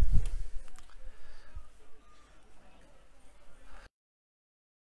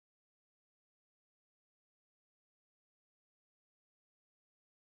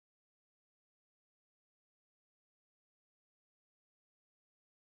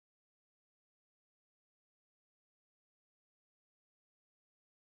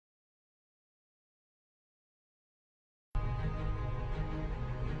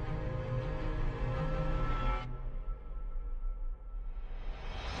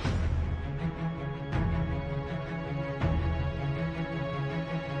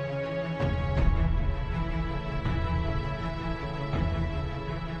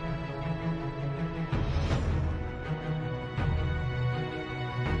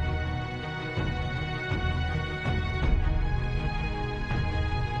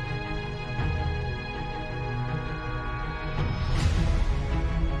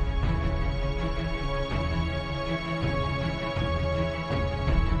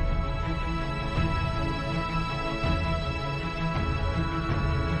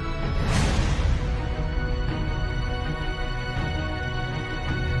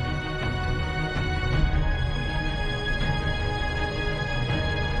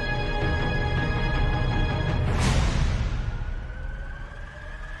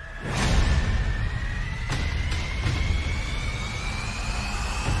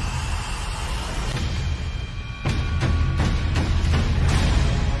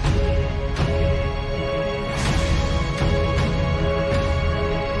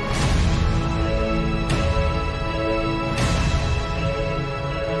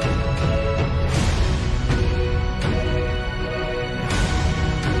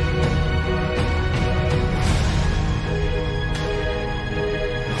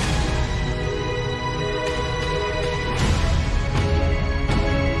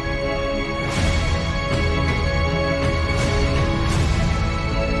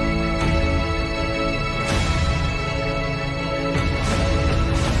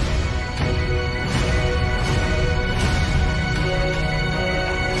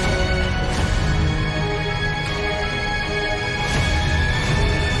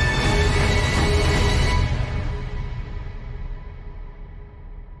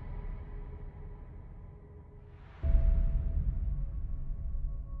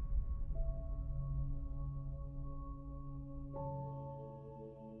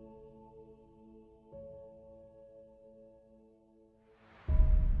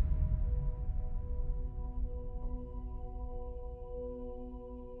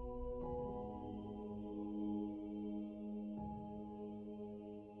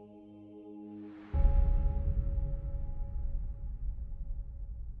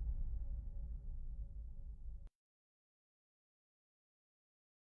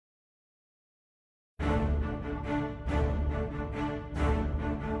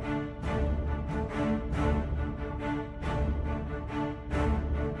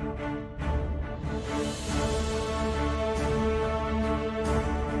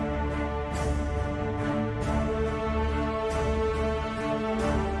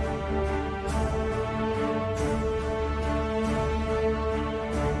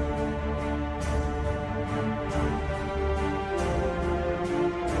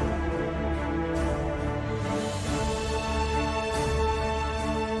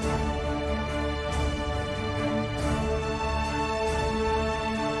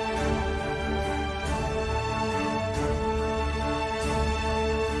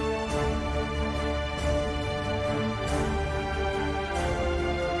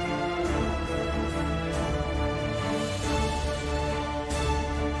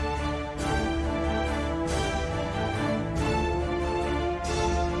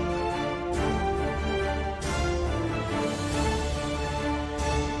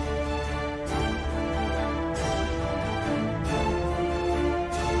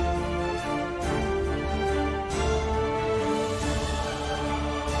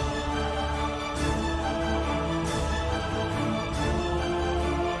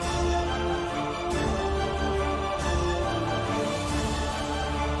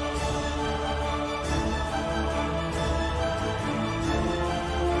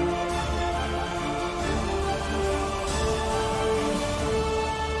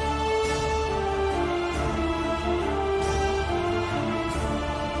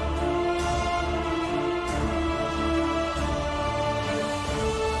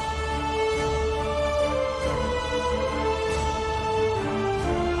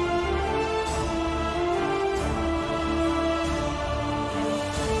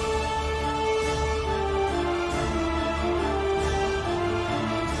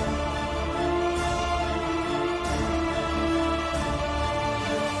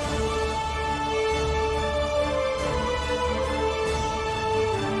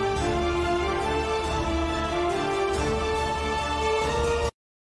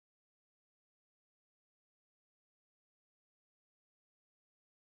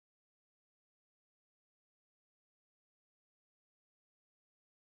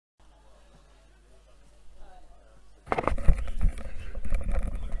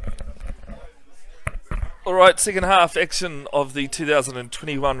 Alright, second half action of the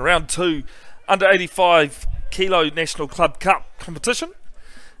 2021 round 2 under 85 kilo National Club Cup competition.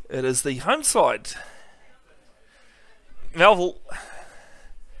 It is the home side, Melville,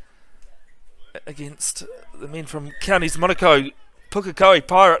 against the men from counties Manukau, Pukekohe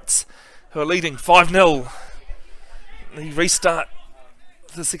Pirates, who are leading 5-0. The restart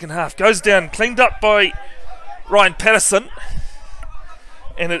of the second half goes down, cleaned up by Ryan Patterson,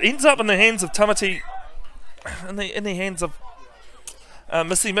 and it ends up in the hands of Tamati, in the hands of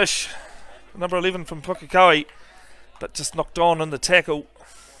Missy Mish, number 11 from Pukekohe, but just knocked on in the tackle.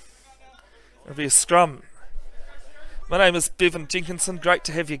 It'll be a scrum. My name is Bevin Jenkinson. Great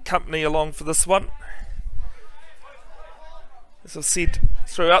to have your company along for this one. As I've said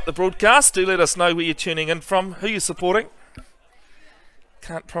throughout the broadcast, do let us know where you're tuning in from, who you're supporting.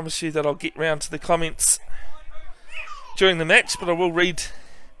 Can't promise you that I'll get round to the comments during the match, but I will read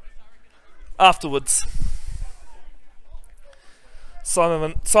afterwards.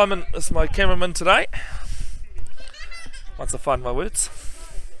 Simon is my cameraman today. Once I find my words.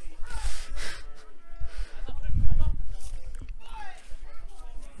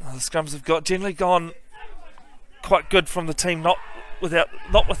 The scrums have generally gone quite good from the team, not with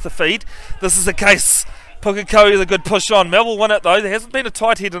the feed. This is the case. Pukekohe with a good push on. Melville won it though. There hasn't been a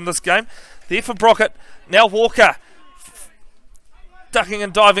tight head in this game. There for Brockett. Now Walker. Ducking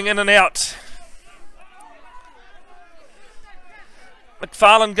and diving in and out.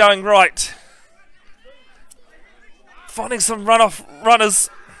 McFarlane going right. Finding some runners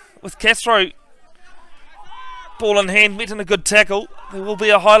with Castro. Ball in hand, met in a good tackle. There will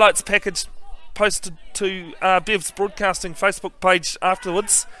be a highlights package posted to Bev's broadcasting Facebook page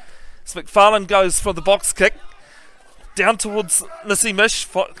afterwards. So McFarlane goes for the box kick. Down towards Missy Mish.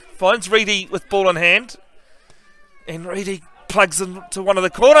 Finds Reedy with ball in hand. And Reedy plugs into one of the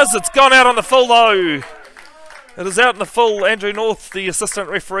corners. It's gone out on the full though. It is out in the full. Andrew North, the assistant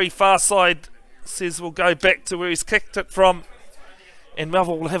referee, far side, says we'll go back to where he's kicked it from. And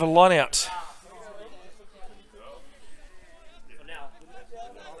Melville will have a line out.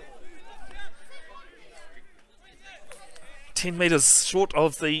 10 metres short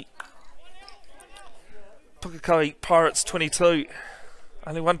of the Pukekohe Pirates 22.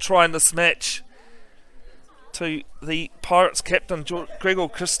 Only one try in this match to the Pirates captain Gregor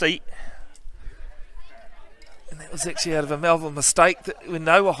Christie, and that was actually out of a Melville mistake that when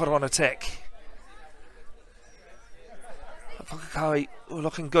they were hot on attack. Pukekohe were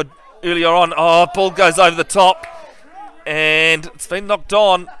looking good earlier on. Oh, ball goes over the top and it's been knocked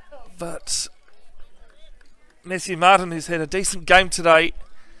on, but Matthew Martin, who's had a decent game today,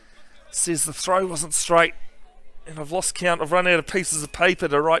 says the throw wasn't straight, and I've lost count. I've run out of pieces of paper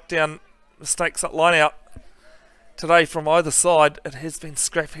to write down mistakes at line out today from either side. It has been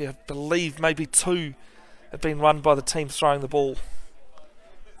scrappy. I believe maybe 2 have been run by the team throwing the ball.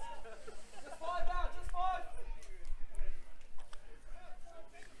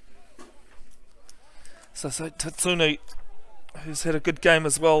 So Tatsunu, who's had a good game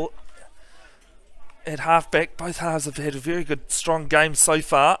as well at halfback. Both halves have had a very good, strong game so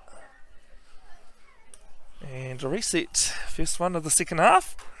far. And a reset. First one of the second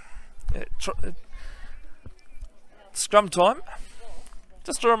half. Scrum time.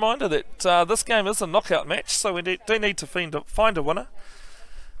 Just a reminder that this game is a knockout match, so we do need to find a winner.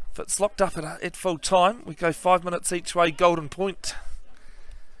 If it's locked up at full time, we go 5 minutes each way, golden point.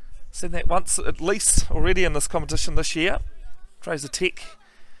 Seen that once at least already in this competition this year. Fraser Tech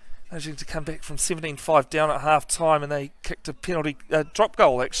managing to come back from 17-5 down at half time, and they kicked a penalty drop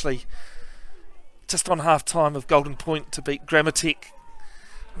goal actually just on half time of golden point to beat Grammatech.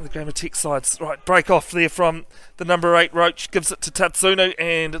 The Grammatech sides. Right, break off there from the number 8 Roach, gives it to Tatsunu,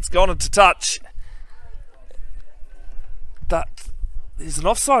 and it's gone into touch. But there's an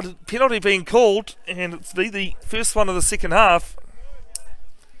offside penalty being called, and it's the first one of the second half.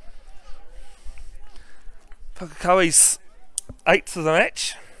 Pukekohe's 8th of the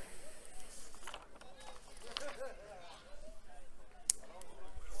match.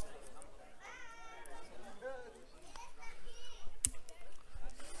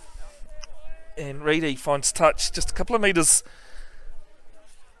 And Reedy finds touch just a couple of metres,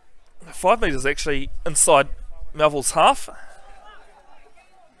 5 metres actually, inside Melville's half.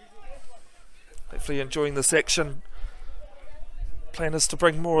 Hopefully enjoying this action. Plan is to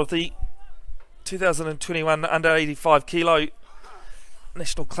bring more of the 2021 under 85 kilo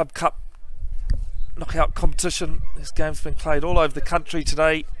National Club Cup knockout competition. This game's been played all over the country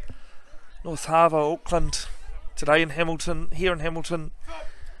today. North Harbour, Auckland, today in Hamilton, here in Hamilton,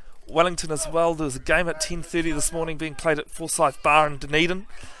 Wellington as well. There was a game at 10:30 this morning being played at Forsyth Bar in Dunedin,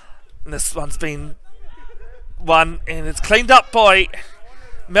 and this one's been one, and it's cleaned up by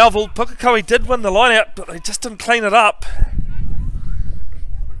Melville. Pukekohe did win the line out, but they just didn't clean it up.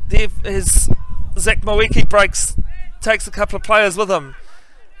 There is Zach Maweki breaks, takes a couple of players with him.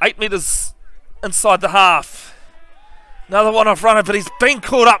 8 metres inside the half. Another one off runner, but he's been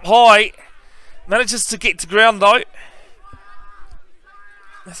caught up high. Manages to get to ground though.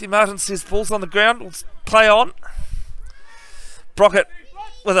 Matthew Martin says ball's on the ground, we'll play on. Brockett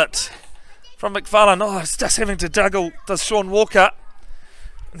with it from McFarlane. Oh, he's just having to juggle, does Sean Walker.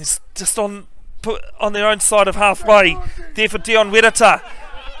 And he's just on their own side of halfway. There for Dion Wedata.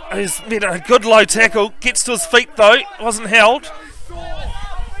 He's made a good low tackle. Gets to his feet though. Wasn't held.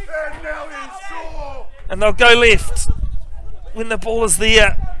 And they'll go left when the ball is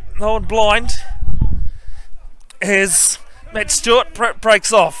there. No one blind. As Matt Stewart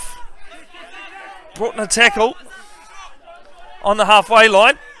breaks off. Brought in a tackle on the halfway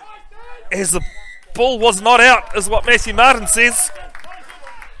line. As the ball was not out, is what Matthew Martin says.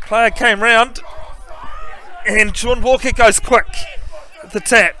 Player came round. And Sean Walker goes quick with the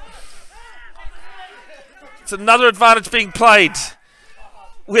tap. It's another advantage being played.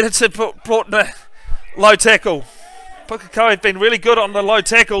 Wedata brought in a low tackle. Pukekohe have been really good on the low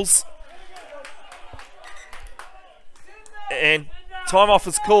tackles. And time off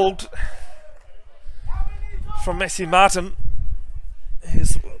is called from Matthew Martin.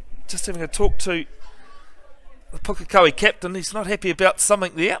 He's just having a talk to the Pukekohe captain. He's not happy about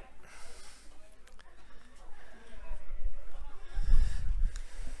something there.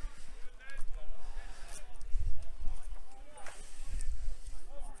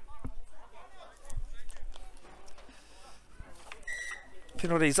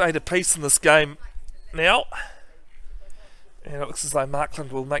 Penalties 8 apiece in this game now. And it looks as though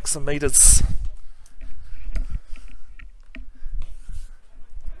Markland will make some metres.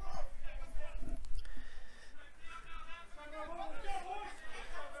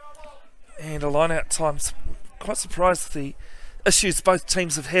 And a line-out time. Quite surprised with the issues both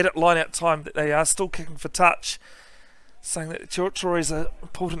teams have had at line-out time, that they are still kicking for touch. Saying that the territory is an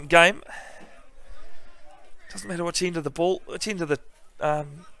important game. Doesn't matter which end of the ball, which end of the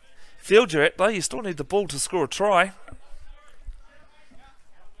field you're at though, you still need the ball to score a try.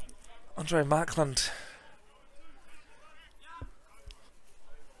 Andre Markland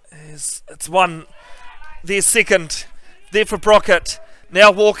it's one, their second, there for Brockett.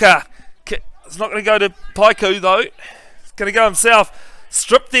 Now Walker, it's not going to go to Paiku though, it's going to go himself.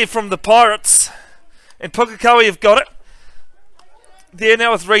 Stripped there from the Pirates, and Pukekohe have got it. There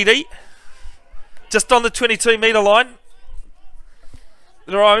now with Reedy, just on the 22 metre line.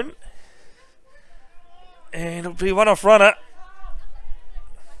 Their own, and it'll be one off runner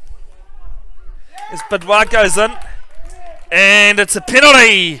as Bidwar goes in, and it's a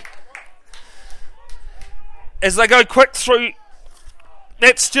penalty as they go quick through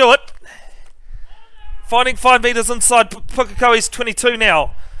Nat Stewart, finding 5 metres inside Pukekohe's 22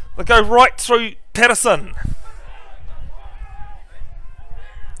 now. They go right through Patterson,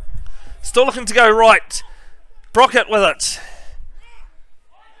 still looking to go right. Brockett with it.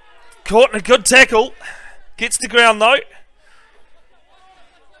 Caught in a good tackle. Gets to ground though.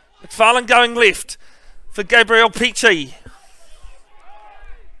 McFarlane going left for Gabriel Peachy.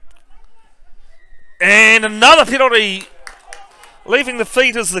 And another penalty. Leaving the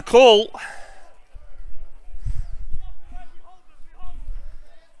feet is the call.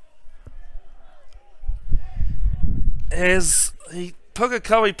 As the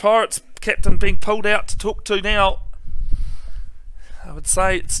Pukekohe Pirates captain being pulled out to talk to now. I would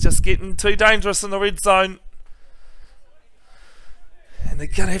say it's just getting too dangerous in the red zone. And they're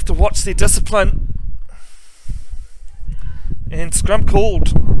going to have to watch their discipline. And scrum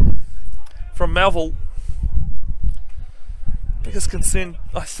called from Melville. Biggest concern,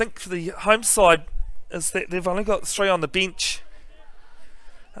 I think, for the home side is that they've only got 3 on the bench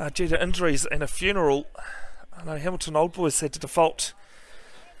due to injuries and a funeral. I know Hamilton Old Boys had to default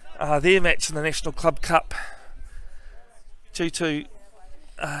their match in the National Club Cup due to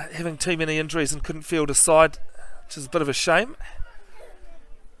having too many injuries and couldn't field a side, which is a bit of a shame.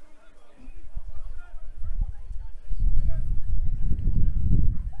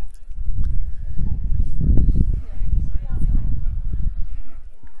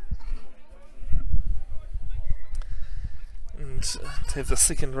 And to have the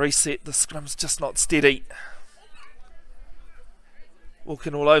second reset, the scrum's just not steady.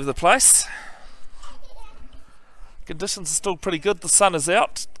 Walking all over the place. Conditions are still pretty good. The sun is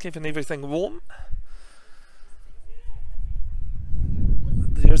out, keeping everything warm.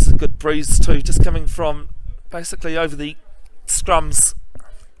 There's a good breeze too, just coming from basically over the scrums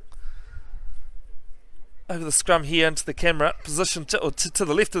over the scrum here into the camera position, to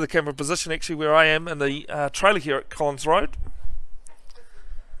the left of the camera position, actually, where I am in the trailer here at Collins Road.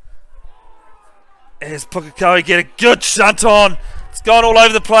 As Pukekohe get a good shunt on. It's gone all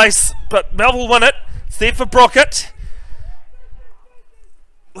over the place, but Melville win it. It's there for Brockett.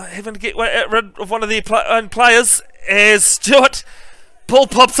 Having to get rid of one of their own players as Stewart. Ball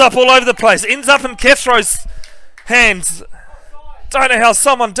pops up all over the place. Ends up in Cathro's hands. Don't know how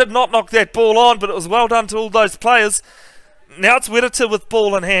someone did not knock that ball on, but it was well done to all those players. Now it's Waikato with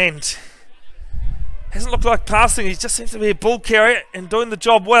ball in hand. Hasn't looked like passing. He just seems to be a ball carrier and doing the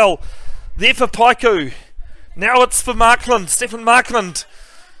job well. There for Paiku. Now it's for Markland. Stephen Markland.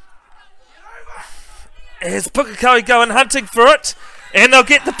 As Pukekohe going hunting for it. And they'll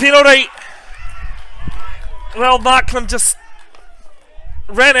get the penalty. Well, Markland just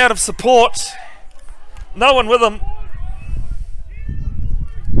ran out of support. No one with him.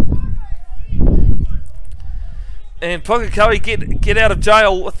 And Pukekohe get out of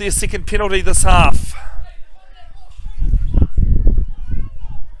jail with their second penalty this half.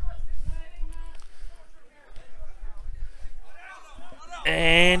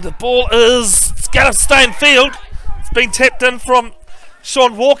 And the ball is going to stay in field. It's been tapped in from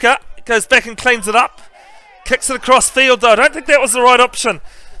Sean Walker. Goes back and cleans it up. Kicks it across field though. I don't think that was the right option.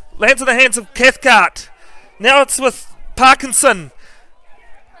 Lands in the hands of Cathcart. Now it's with Parkinson.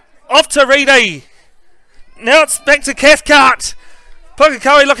 Off to Reedy. Now it's back to Cathcart.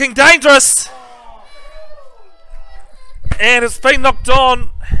 Pukekohe looking dangerous. And it's been knocked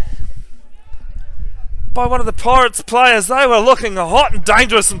on by one of the Pirates players. They were looking hot and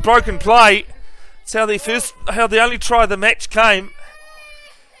dangerous and broken play. It's how the only try of the match came.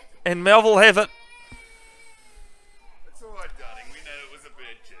 And Melville have it. It's all right, darling. We know it was a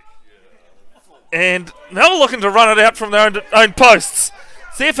bad kick. Yeah. And Melville looking to run it out from their own posts.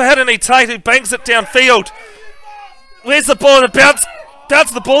 It's there for Hidden Tate, who bangs it downfield. Where's the ball? Bounce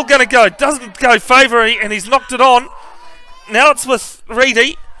the ball going to go? Doesn't go favouring, and he's knocked it on. Now it's with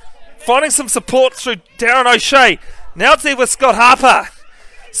Reedy, finding some support through Darren O'Shea. Now it's there with Scott Harper.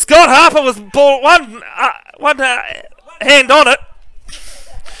 Scott Harper with ball, one hand on it.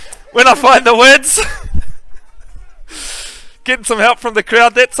 When I find the words. Getting some help from the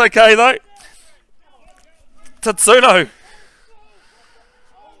crowd, that's okay though. Tatsuno.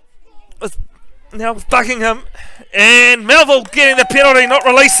 Now with Buckingham. And Melville getting the penalty, not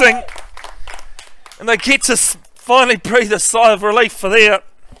releasing. And they get to finally breathe a sigh of relief for there.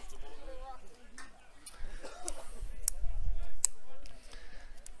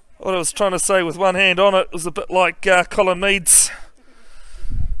 What I was trying to say with one hand on it was a bit like Colin Meads.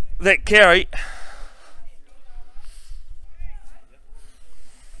 That carry.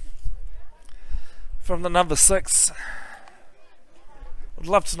 From the number 6. I'd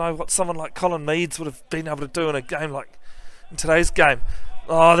love to know what someone like Colin Meads would have been able to do in a game like in today's game.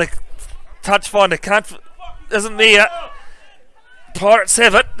 Oh, the touch finder isn't there. Pirates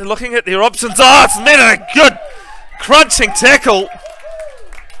have it. They're looking at their options. Oh, it's met a good crunching tackle.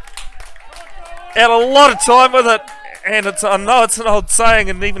 Had a lot of time with it. And I know it's an old saying,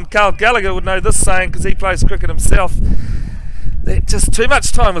 and even Carl Gallagher would know this saying because he plays cricket himself. That just too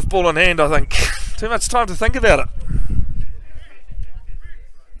much time with ball in hand, I think. Too much time to think about it.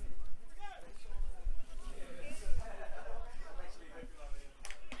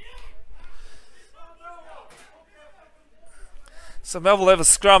 So Melville have a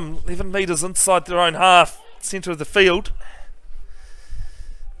scrum, 11 metres inside their own half, centre of the field.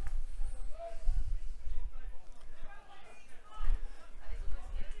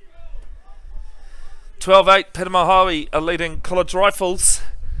 (12-8) Pitamahawi are leading College Rifles.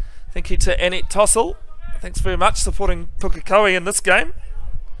 Thank you to Annette Tossell. Thanks very much supporting Pukekohe in this game.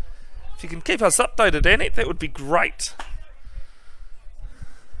 If you can keep us updated, Annette, that would be great.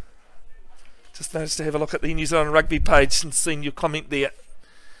 Just managed to have a look at the New Zealand Rugby page and seen your comment there.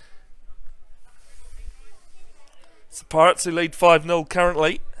 It's the Pirates who lead 5-0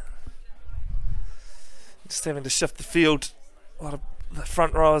 currently. Just having to shift the field. A lot of the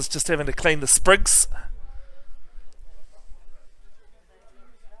front rowers just having to clean the sprigs.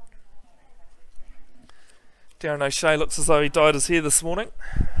 Darren O'Shea looks as though he dyed his hair this morning.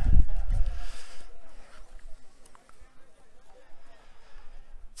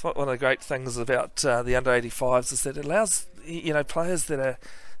 It's one of the great things about the under-85s is that it allows players that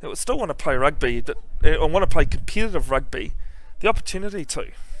would still want to play rugby, or want to play competitive rugby, the opportunity to.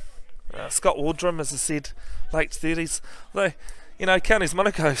 Scott Wardrum, as I said, late 30s. Although, Counties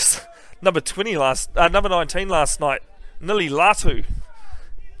Manukau's number 19 last night, Nili Latu,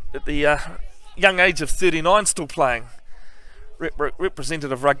 at the young age of 39, still playing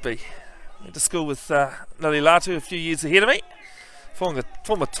representative rugby. Went to school with Lily Latu a few years ahead of me.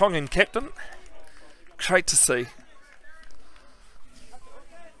 Former Tongan captain. Great to see.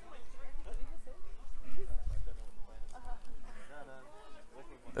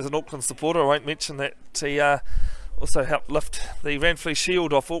 As an Auckland supporter, I won't mention that he also helped lift the Ranfurly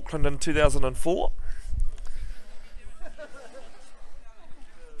Shield off Auckland in 2004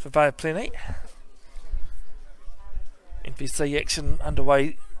 for Bay of Plenty. NPC action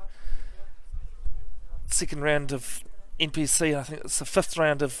underway. Second round of NPC, I think it's the fifth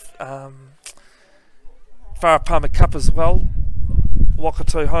round of Wharapama Cup as well.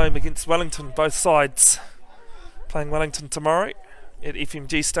 Waikato home against Wellington, both sides playing Wellington tomorrow at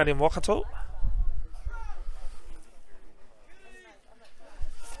FMG Stadium Waikato.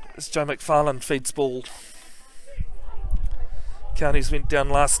 As Joe McFarlane feeds ball. Counties went down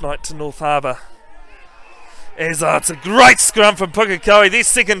last night to North Harbour. As it's a great scrum from Pukekohe, their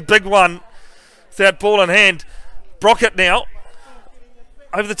second big one without ball in hand. Brockett now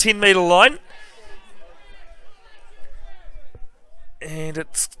over the 10 metre line. And it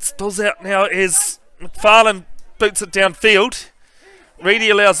spills out now as McFarlane boots it downfield.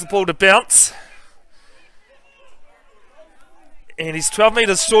 Reedy allows the ball to bounce. And he's 12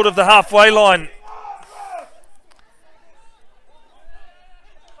 metres short of the halfway line.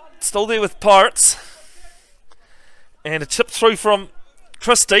 Still there with Pirates. And a chip through from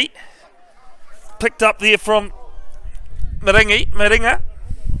Christie. Picked up there from Maringa.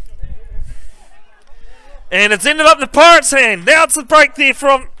 And it's ended up in the Pirates' hand. Now it's a break there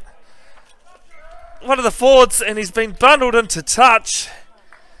from one of the forwards, and he's been bundled into touch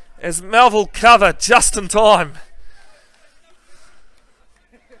as Melville cover just in time.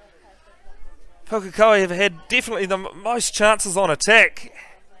 Pukekohe have had definitely the most chances on attack.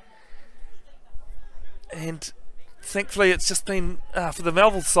 And thankfully it's just been, for the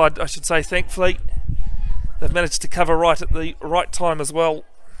Melville side I should say, thankfully, they've managed to cover right at the right time as well.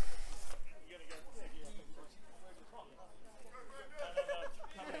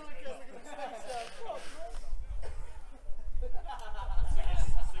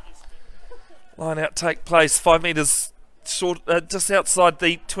 Line out take place 5 metres short, just outside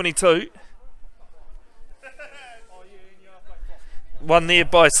the 22. One there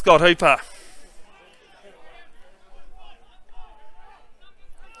by Scott Hooper.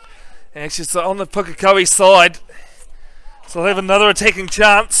 Actually, so on the Pukekohe side, so they'll have another attacking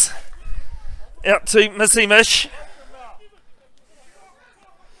chance. Out to Missy Mish.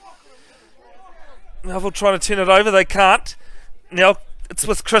 Melville trying to turn it over, they can't. Now it's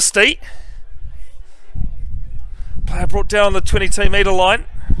with Christie. Player brought down on the 22 metre line.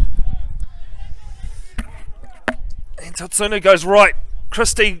 And Tatsunu goes right.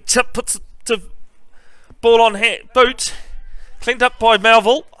 Christie chip puts it to ball on boot. Cleaned up by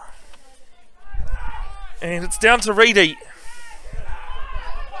Melville. And it's down to Reedy.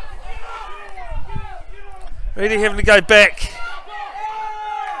 Reedy having to go back.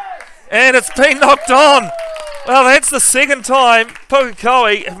 And it's been knocked on. Well, that's the second time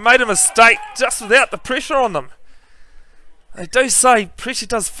Pukekohe have made a mistake just without the pressure on them. They do say pressure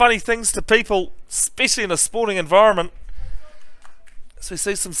does funny things to people, especially in a sporting environment. So we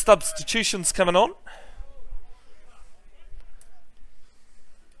see some substitutions coming on.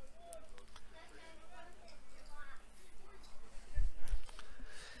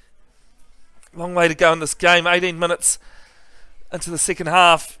 Long way to go in this game, 18 minutes into the second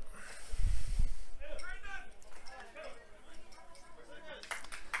half.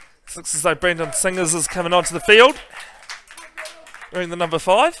 Looks as though Brendan Singers is coming onto the field, wearing the number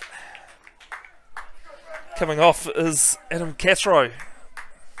 5. Coming off is Adam Cathro,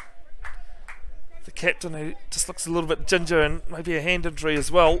 the captain, who just looks a little bit ginger and maybe a hand injury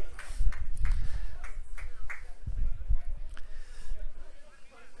as well.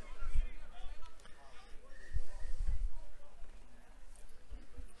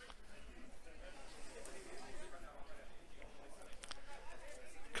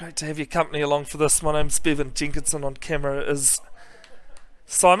 Great to have your company along for this. My name's Bevin. Jenkinson on camera is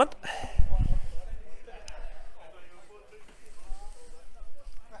Simon.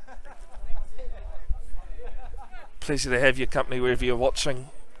 Pleasure to have your company wherever you're watching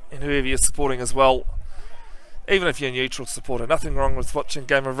and whoever you're supporting as well. Even if you're a neutral supporter, nothing wrong with watching a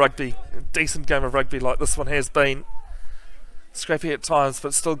game of rugby, a decent game of rugby like this one has been. Scrappy at times,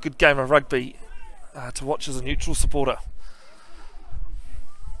 but still a good game of rugby to watch as a neutral supporter.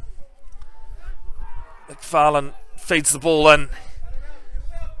 McFarlane feeds the ball in,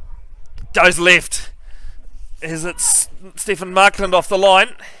 goes left as it's Stephen Markland off the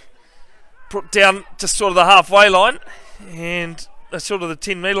line, brought down just short of the halfway line and short of the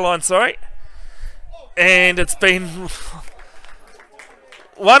 10 metre line, sorry. And it's been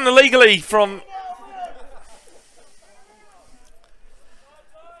won illegally from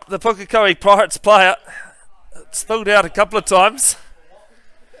the Pukekohe Pirates player. It spilled out a couple of times,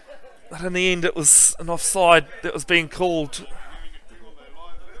 but in the end it was an offside that was being called.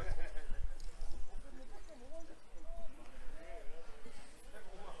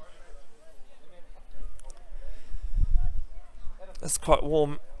 It's quite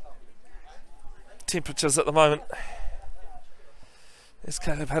warm temperatures at the moment. There's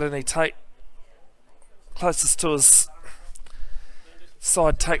Caleb Tate closest to his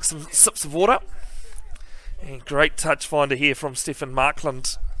side, takes some sips of water. And great touch finder here from Stephen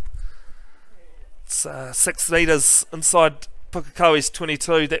Markland. It's 6 metres inside Pukekohe's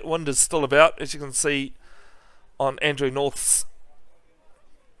 22. That wind is still about, as you can see on Andrew North's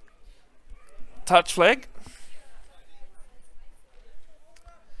touch flag.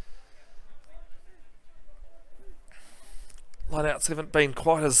 Lineouts haven't been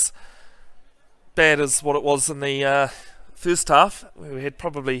quite as bad as what it was in the first half, where we had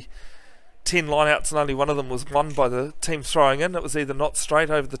probably 10 lineouts and only one of them was won by the team throwing in. It was either not straight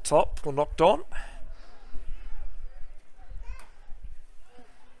over the top or knocked on.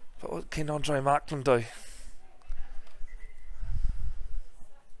 But what can Andre Markland do?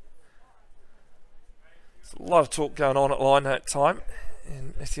 There's a lot of talk going on at line that time,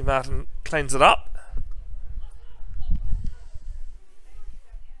 and Matthew Martin cleans it up.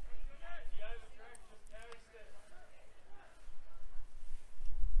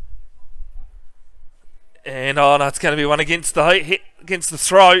 And oh no, it's going to be one against the hit, against the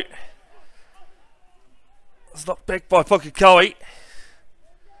throw. It's not backed by Pukekohe.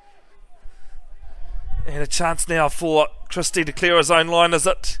 And a chance now for Christie to clear his own line, is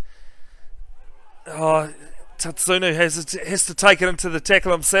it? Oh, Tatsunu has to take it into the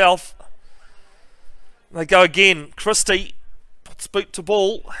tackle himself. They go again. Christie puts boot to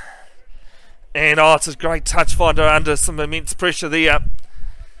ball. And oh, it's a great touch finder under some immense pressure there.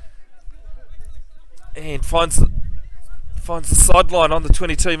 And finds the sideline on the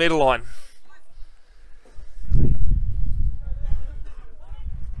 22 metre line.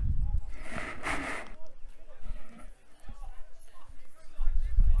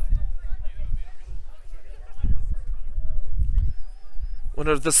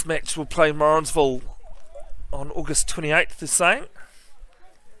 Winner of this match will play Morrinsville on August 28th, they're saying.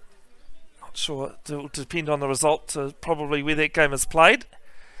 Not sure, it will depend on the result, probably where that game is played.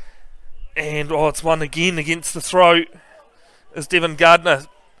 And oh, it's won again against the throw as Devin Gardner,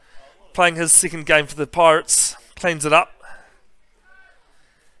 playing his second game for the Pirates, cleans it up.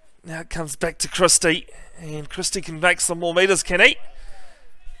 Now it comes back to Christie, and Christie can make some more metres, can he?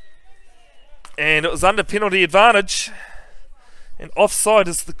 And it was under penalty advantage, and offside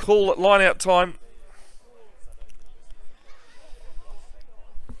is the call at line out time.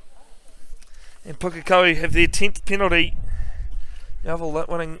 And Pukekohe have their 10th penalty. Melville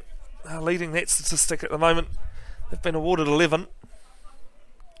winning. Leading that statistic at the moment. They've been awarded 11.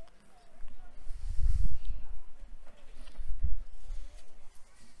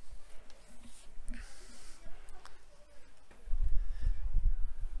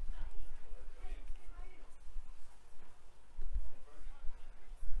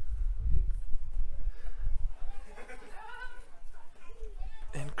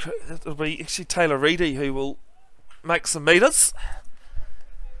 And it'll be actually Taylor Reedy who will make some metres.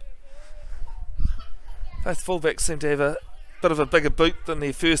 Both fullbacks seem to have a bit of a bigger boot than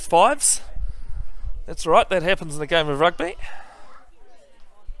their first fives. That's right, that happens in a game of rugby.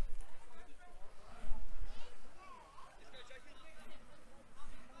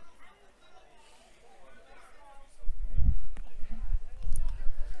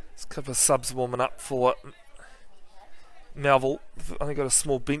 There's a couple of subs warming up for Melville. They've only got a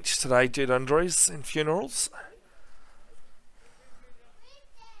small bench today due to injuries and funerals.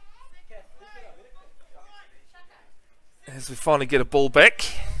 As we finally get a ball back.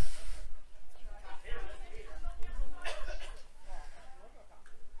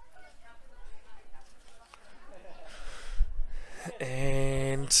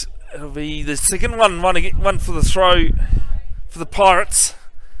 And it'll be the second one for the throw for the Pirates.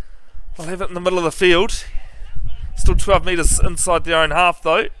 They'll have it in the middle of the field. Still 12 metres inside their own half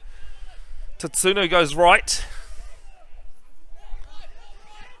though. Tatsunu goes right.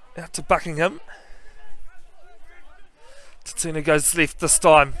 Out to Buckingham. Tatsunu goes left this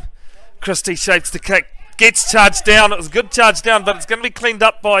time. Christie shapes the kick. Gets charged down. It was a good charge down, but it's going to be cleaned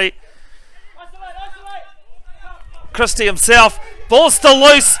up by Christie himself. Ball's still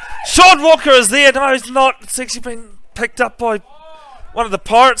loose. Sean Walker is there. No, he's not. It's actually been picked up by one of the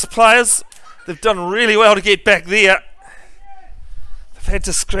Pirates players. They've done really well to get back there. They've had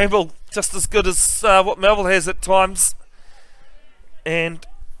to scramble just as good as what Melville has at times. And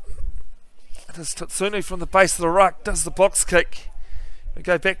it is Tatsunu from the base of the ruck, does the box kick. We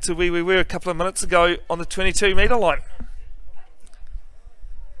go back to where we were a couple of minutes ago on the 22 metre line.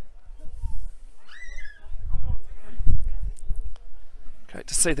 Great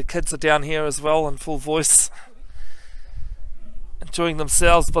to see the kids are down here as well in full voice, enjoying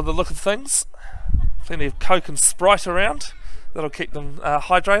themselves by the look of things. Plenty of Coke and Sprite around, that'll keep them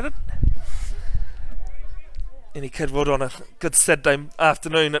hydrated. Any kid would on a good Saturday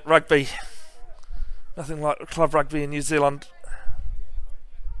afternoon at rugby. Nothing like club rugby in New Zealand.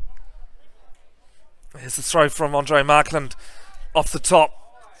 Here's the throw from Andre Markland off the top.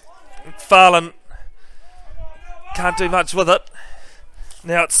 McFarlane can't do much with it.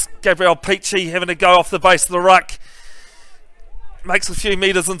 Now it's Gabriel Peachy having to go off the base of the ruck. Makes a few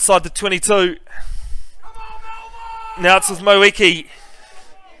metres inside the 22. Now it's with Moeki.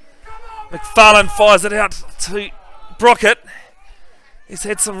 McFarlane fires it out to Brockett. He's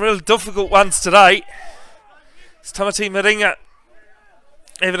had some real difficult ones today. It's Tamati Maringa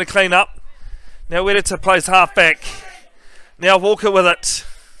having a clean up. Now Waikato plays half back. Now Walker with it.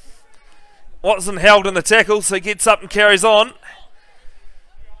 Wasn't held in the tackle, so he gets up and carries on.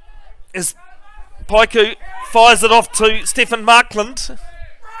 As Paiku fires it off to Stephen Markland.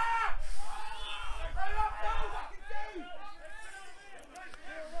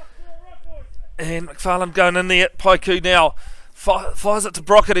 And McFarlane going in there. Paiku now fires it to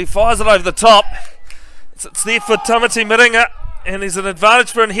Brockett. He fires it over the top. It's there for Tamati Maringa. And there's an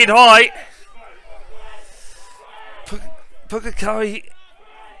advantage for an head high. Pukekohe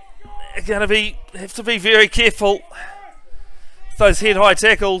are going to have to be very careful with those head high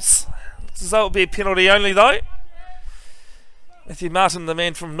tackles. So it'll be a penalty only though. Matthew Martin, the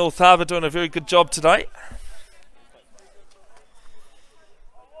man from North Harbour, doing a very good job today.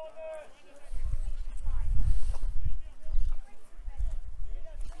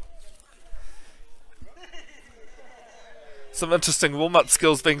 Some interesting warm-up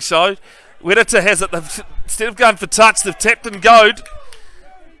skills being showed. Waikato has it. Instead of going for touch, they've tapped and goed.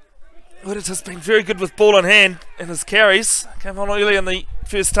 Waikato's been very good with ball in hand and his carries. Came on early in the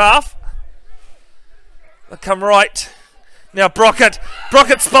first half. They come right. Now Brockett.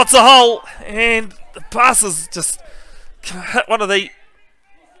 Brockett spots a hole and the pass has just hit one of the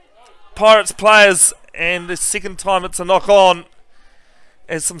Pirates players, and the second time it's a knock on.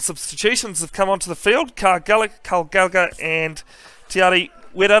 As some substitutions have come onto the field. Carl Gallagher and Tiari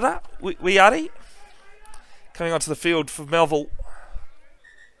Wiari coming onto the field for Melville.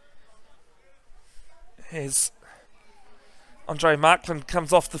 As Andre Markland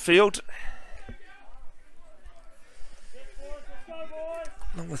comes off the field.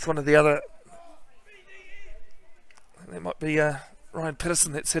 Along with one of the other. I think that might be Ryan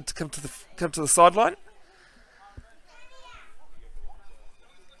Patterson that's had to come to the sideline.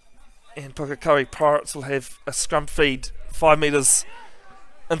 And Pukekohe Pirates will have a scrum feed 5 metres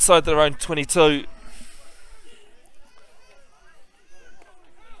inside their own 22.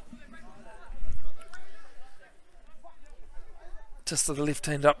 Just to the left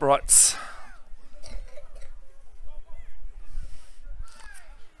hand uprights.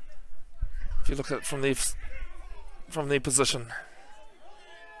 If you look at it from their position.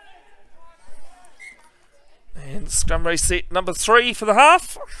 And scrum reset number 3 for the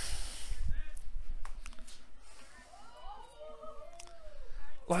half.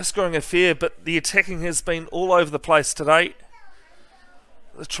 Low scoring affair, but the attacking has been all over the place today.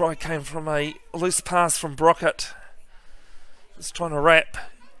 The try came from a loose pass from Brockett. Just trying to wrap.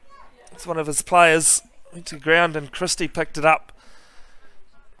 It's one of his players. Went to ground and Christie picked it up.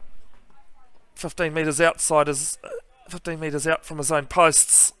 15 metres outside 15 metres out from his own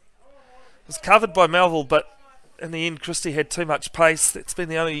posts. It was covered by Melville, but in the end Christie had too much pace. That's been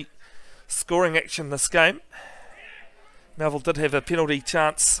the only scoring action this game. Melville did have a penalty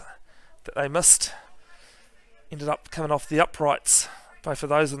chance that they missed. Ended up coming off the uprights, both of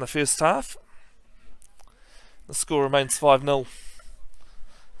those in the first half. The score remains 5-0.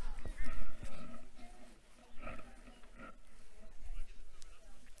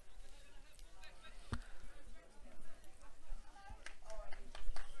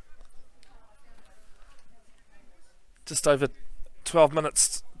 Just over 12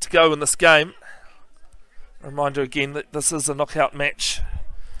 minutes to go in this game. A reminder again that this is a knockout match.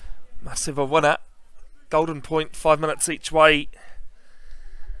 Must have a winner. Golden point, 5 minutes each way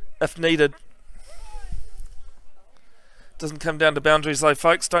if needed. Doesn't come down to boundaries though,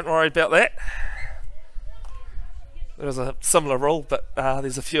 folks. Don't worry about that. There is a similar rule, but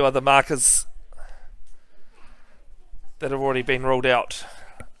there's a few other markers that have already been ruled out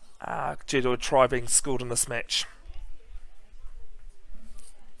due to a try being scored in this match.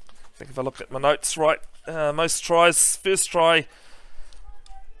 I think if I look at my notes right, most tries, first try,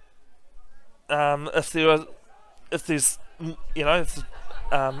 if there's, you know, if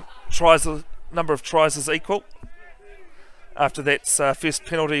the number of tries is equal. After that's first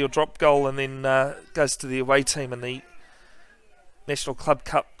penalty or drop goal, and then goes to the away team in the National Club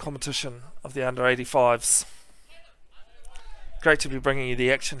Cup competition of the under 85s. Great to be bringing you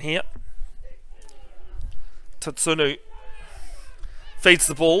the action here. Tatsunu feeds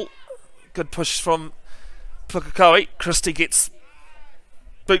the ball. Good push from Pukekohe. Christie gets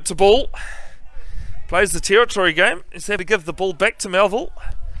boot to ball. Plays the territory game. He's had to give the ball back to Melville.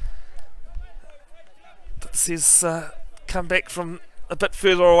 But says come back from a bit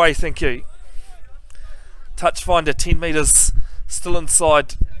further away, thank you. Touch finder, 10 metres, still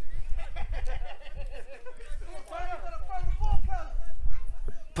inside.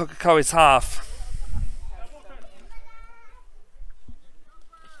 Pukekohe's half.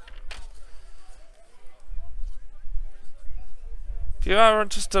 If you are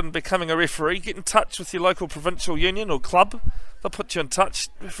interested in becoming a referee, get in touch with your local provincial union or club. They'll put you in touch.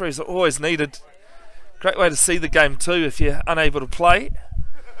 Referees are always needed. Great way to see the game too if you're unable to play.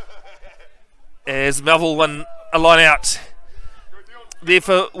 As Melville win a line out. There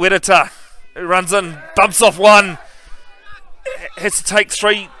for Waikato, who runs in, bumps off one. Has to take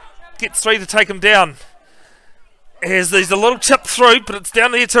three, gets three to take him down. As there's a little chip through, but it's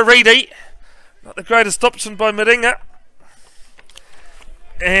down there to Reedy. Not the greatest option by Maringa.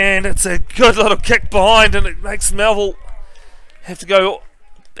 And it's a good little kick behind, and it makes Melville have to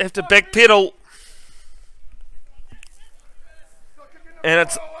backpedal. And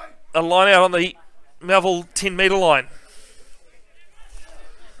it's a line out on the Melville 10 metre line.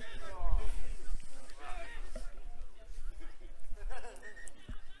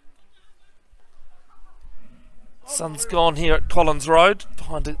 Sun's gone here at Collins Road,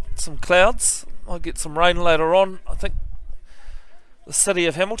 behind it some clouds. Might get some rain later on, I think. The city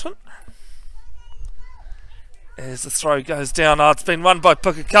of Hamilton. As the throw goes down, it's been won by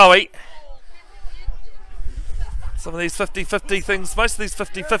Pukekohe. Some of these 50-50 things, most of these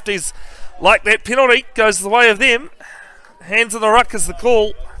 50-50s, like that penalty, goes the way of them. Hands in the ruck is the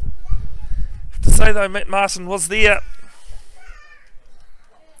call. Have to say though, Matt Martin was there.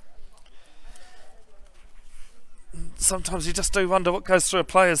 Sometimes you just do wonder what goes through a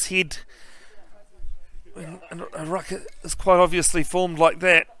player's head when a ruck is quite obviously formed like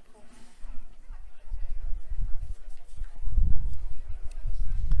that.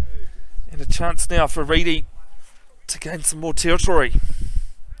 And a chance now for Reedy to gain some more territory.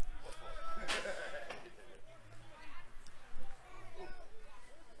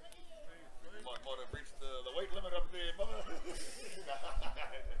 Might have reached the weight limit up there, mother.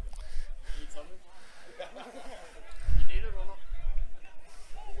 Need something? You need it or not?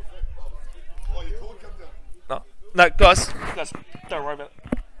 What was that? Oh, your cord come down. No, guys, don't worry about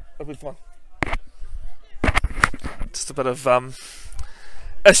it. It'll be fine. Just a bit of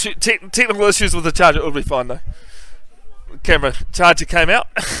technical issues with the charger. It'll be fine though. Camera charger came out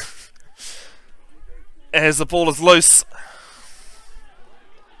as the ball is loose.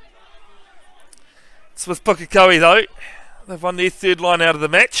 It's with Pukekohe though. They've won their third line out of the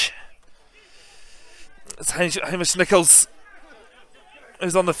match. It's Hamish Nichols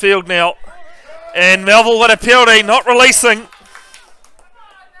who's on the field now. And Melville with a penalty, not releasing.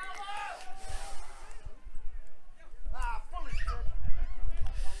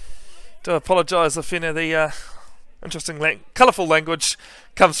 Do apologise if any of the interesting, colourful language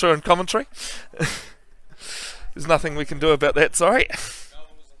comes through in commentary. There's nothing we can do about that, sorry.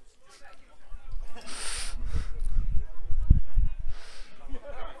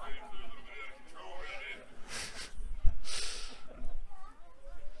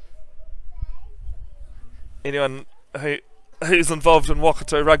 Anyone who's involved in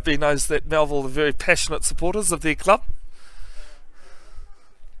Waikato rugby knows that Melville are very passionate supporters of their club.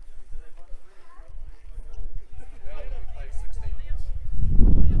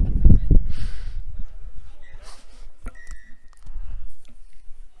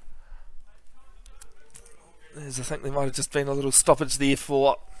 I think there might have just been a little stoppage there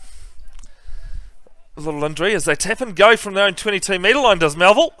for a little injury as they tap and go from their own 22 metre line, does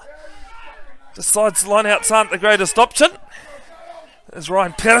Melville. Decides line-outs aren't the greatest option. As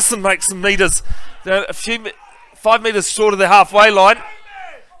Ryan Patterson makes some metres, a few 5 metres short of the halfway line,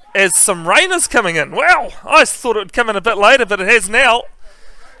 as some rain is coming in. Wow, I thought it would come in a bit later, but it has now.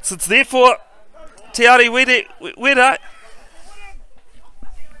 So it's there for Te Ari Wera.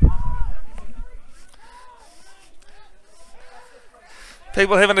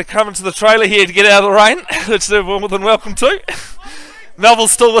 People having to come into the trailer here to get out of the rain, which they're more than welcome to. Melville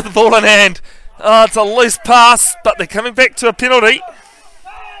still with the ball in hand. Oh, it's a loose pass, but they're coming back to a penalty.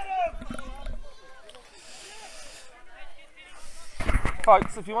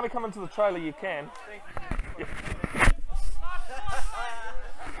 Folks, if you want to come into the trailer, you can. Yep.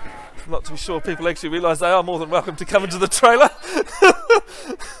 Not to be sure people actually realise they are more than welcome to come into the trailer.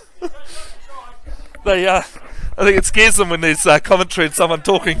 I think it scares them when there's commentary and someone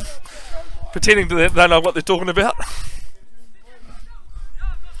talking, pretending they don't know what they're talking about.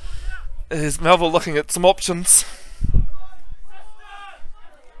 There's Melville looking at some options.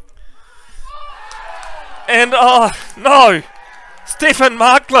 And, oh, no! Stefan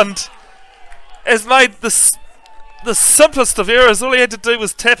Markland has made the simplest of errors. All he had to do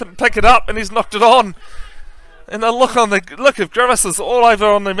was tap it and pick it up, and he's knocked it on. And the look of grimaces all over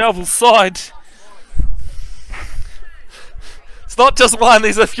on the Melville side. It's not just one,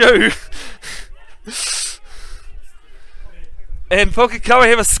 there's a few. And Pukekohe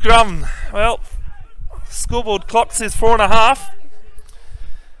have a scrum. Well, scoreboard clock says 4.5.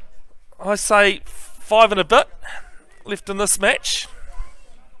 I say 5 and a bit left in this match.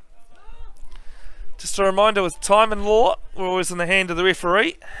 Just a reminder, with time and law, we're always in the hand of the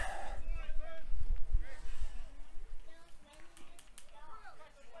referee.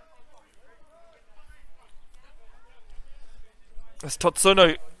 It's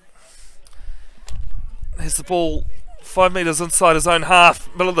Tatsunu. There's the ball 5 metres inside his own half,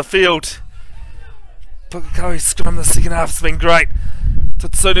 middle of the field. Pukekohe's scrum the second half has been great.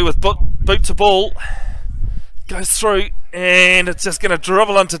 Tatsunu with boot to ball. Goes through, and it's just going to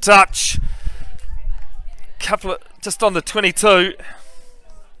dribble into touch. Just on the 22.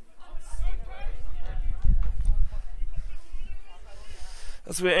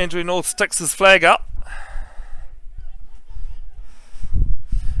 That's where Andrew North sticks his flag up.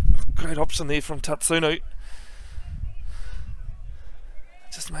 Great option there from Tatsunu.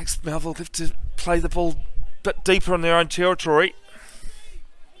 Just makes Melville have to play the ball a bit deeper in their own territory.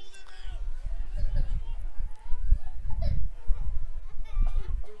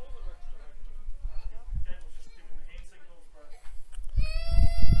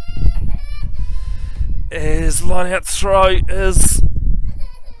 His line out throw is...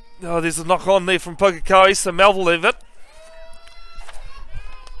 Oh, there's a knock on there from Pukekohe, so Melville have it.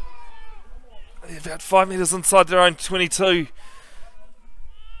 They're about 5 metres inside their own 22.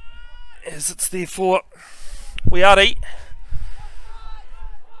 As it's there for Wiari.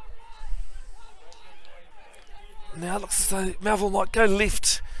 Now it looks as though Melville might go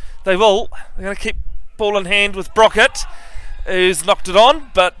left. They will. They're going to keep ball in hand with Brockett, who's knocked it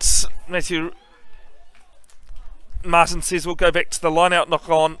on, but Matthew Martin says we'll go back to the line out knock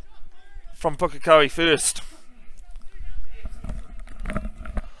on from Pukekohe first.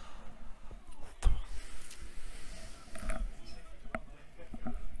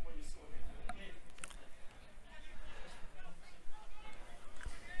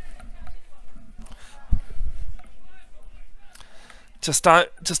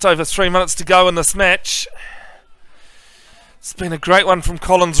 Just over 3 minutes to go in this match. It's been a great one from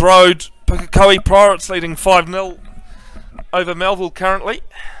Collins Road. Pukekohe Pirates leading 5-0 over Melville currently.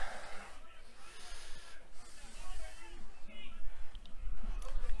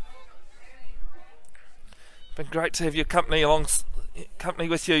 Been great to have your company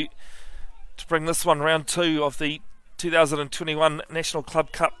with you to bring this one round 2 of the 2021 National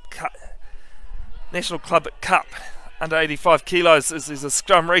Club Cup under 85 kilos. As there's a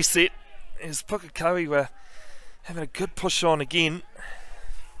scrum reset, as Pukekohe were having a good push on again.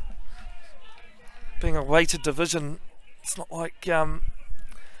 Being a weighted division, it's not like it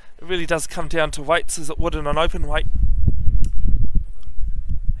really does come down to weights as it would in an open weight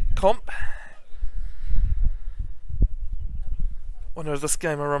comp. Winner of this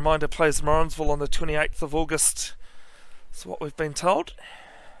game, a reminder, plays Morrinsville on the 28th of August. That's what we've been told.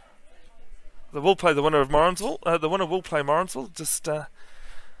 They will play the winner of Morrinsville. The winner will play Morrinsville. Just that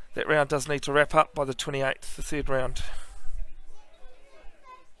round does need to wrap up by the 28th, the third round.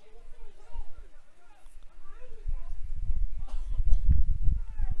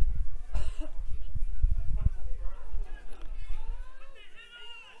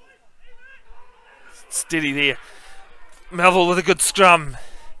 Steady there. Melville with a good scrum.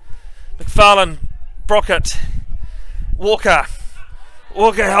 McFarlane, Brockett, Walker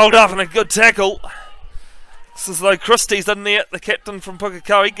held up and a good tackle. It's as though Christie's in there. The captain from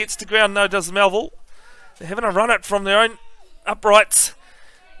Pukekohe gets to ground, no does Melville. They're having a run it from their own uprights.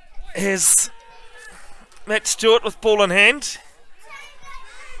 Here's Matt Stewart with ball in hand.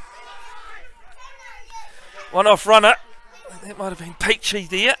 One off runner. That might have been Peachy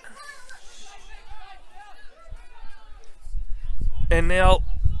there. And now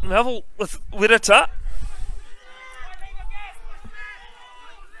Melville with Wirita.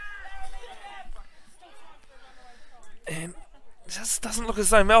 And just doesn't look as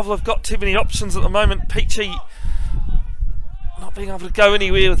though Melville have got too many options at the moment. Peachy not being able to go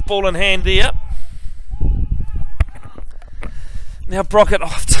anywhere with ball in hand there. Now Brockett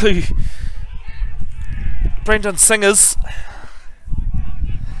off to Brendan Singers,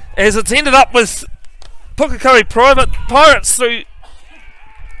 as it's ended up with Pukekohe Pirates through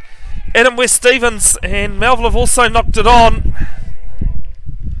Adam West Stevens, and Melville have also knocked it on,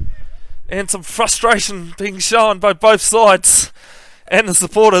 and some frustration being shown by both sides and the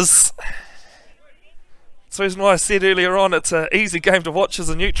supporters. That's the reason why I said earlier on it's an easy game to watch as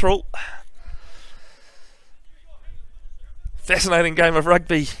a neutral. Fascinating game of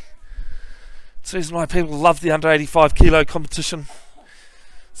rugby. That's the reason why people love the under 85 kilo competition.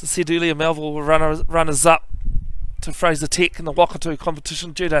 As I said earlier, Melville were runners up to Fraser Tech in the Waikato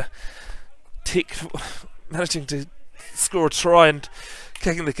competition due to Tech managing to score a try and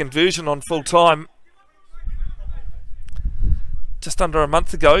kicking the conversion on full time just under a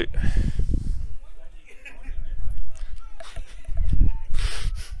month ago.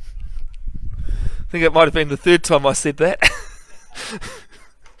 I think it might have been the third time I said that.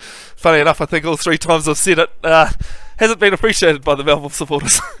 Funny enough, I think all 3 times I've said it hasn't been appreciated by the Melville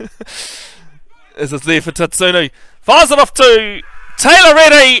supporters. As it's there for Tatsunu. Fires it off to Taylor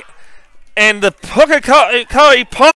Reddy, and the Pukekohe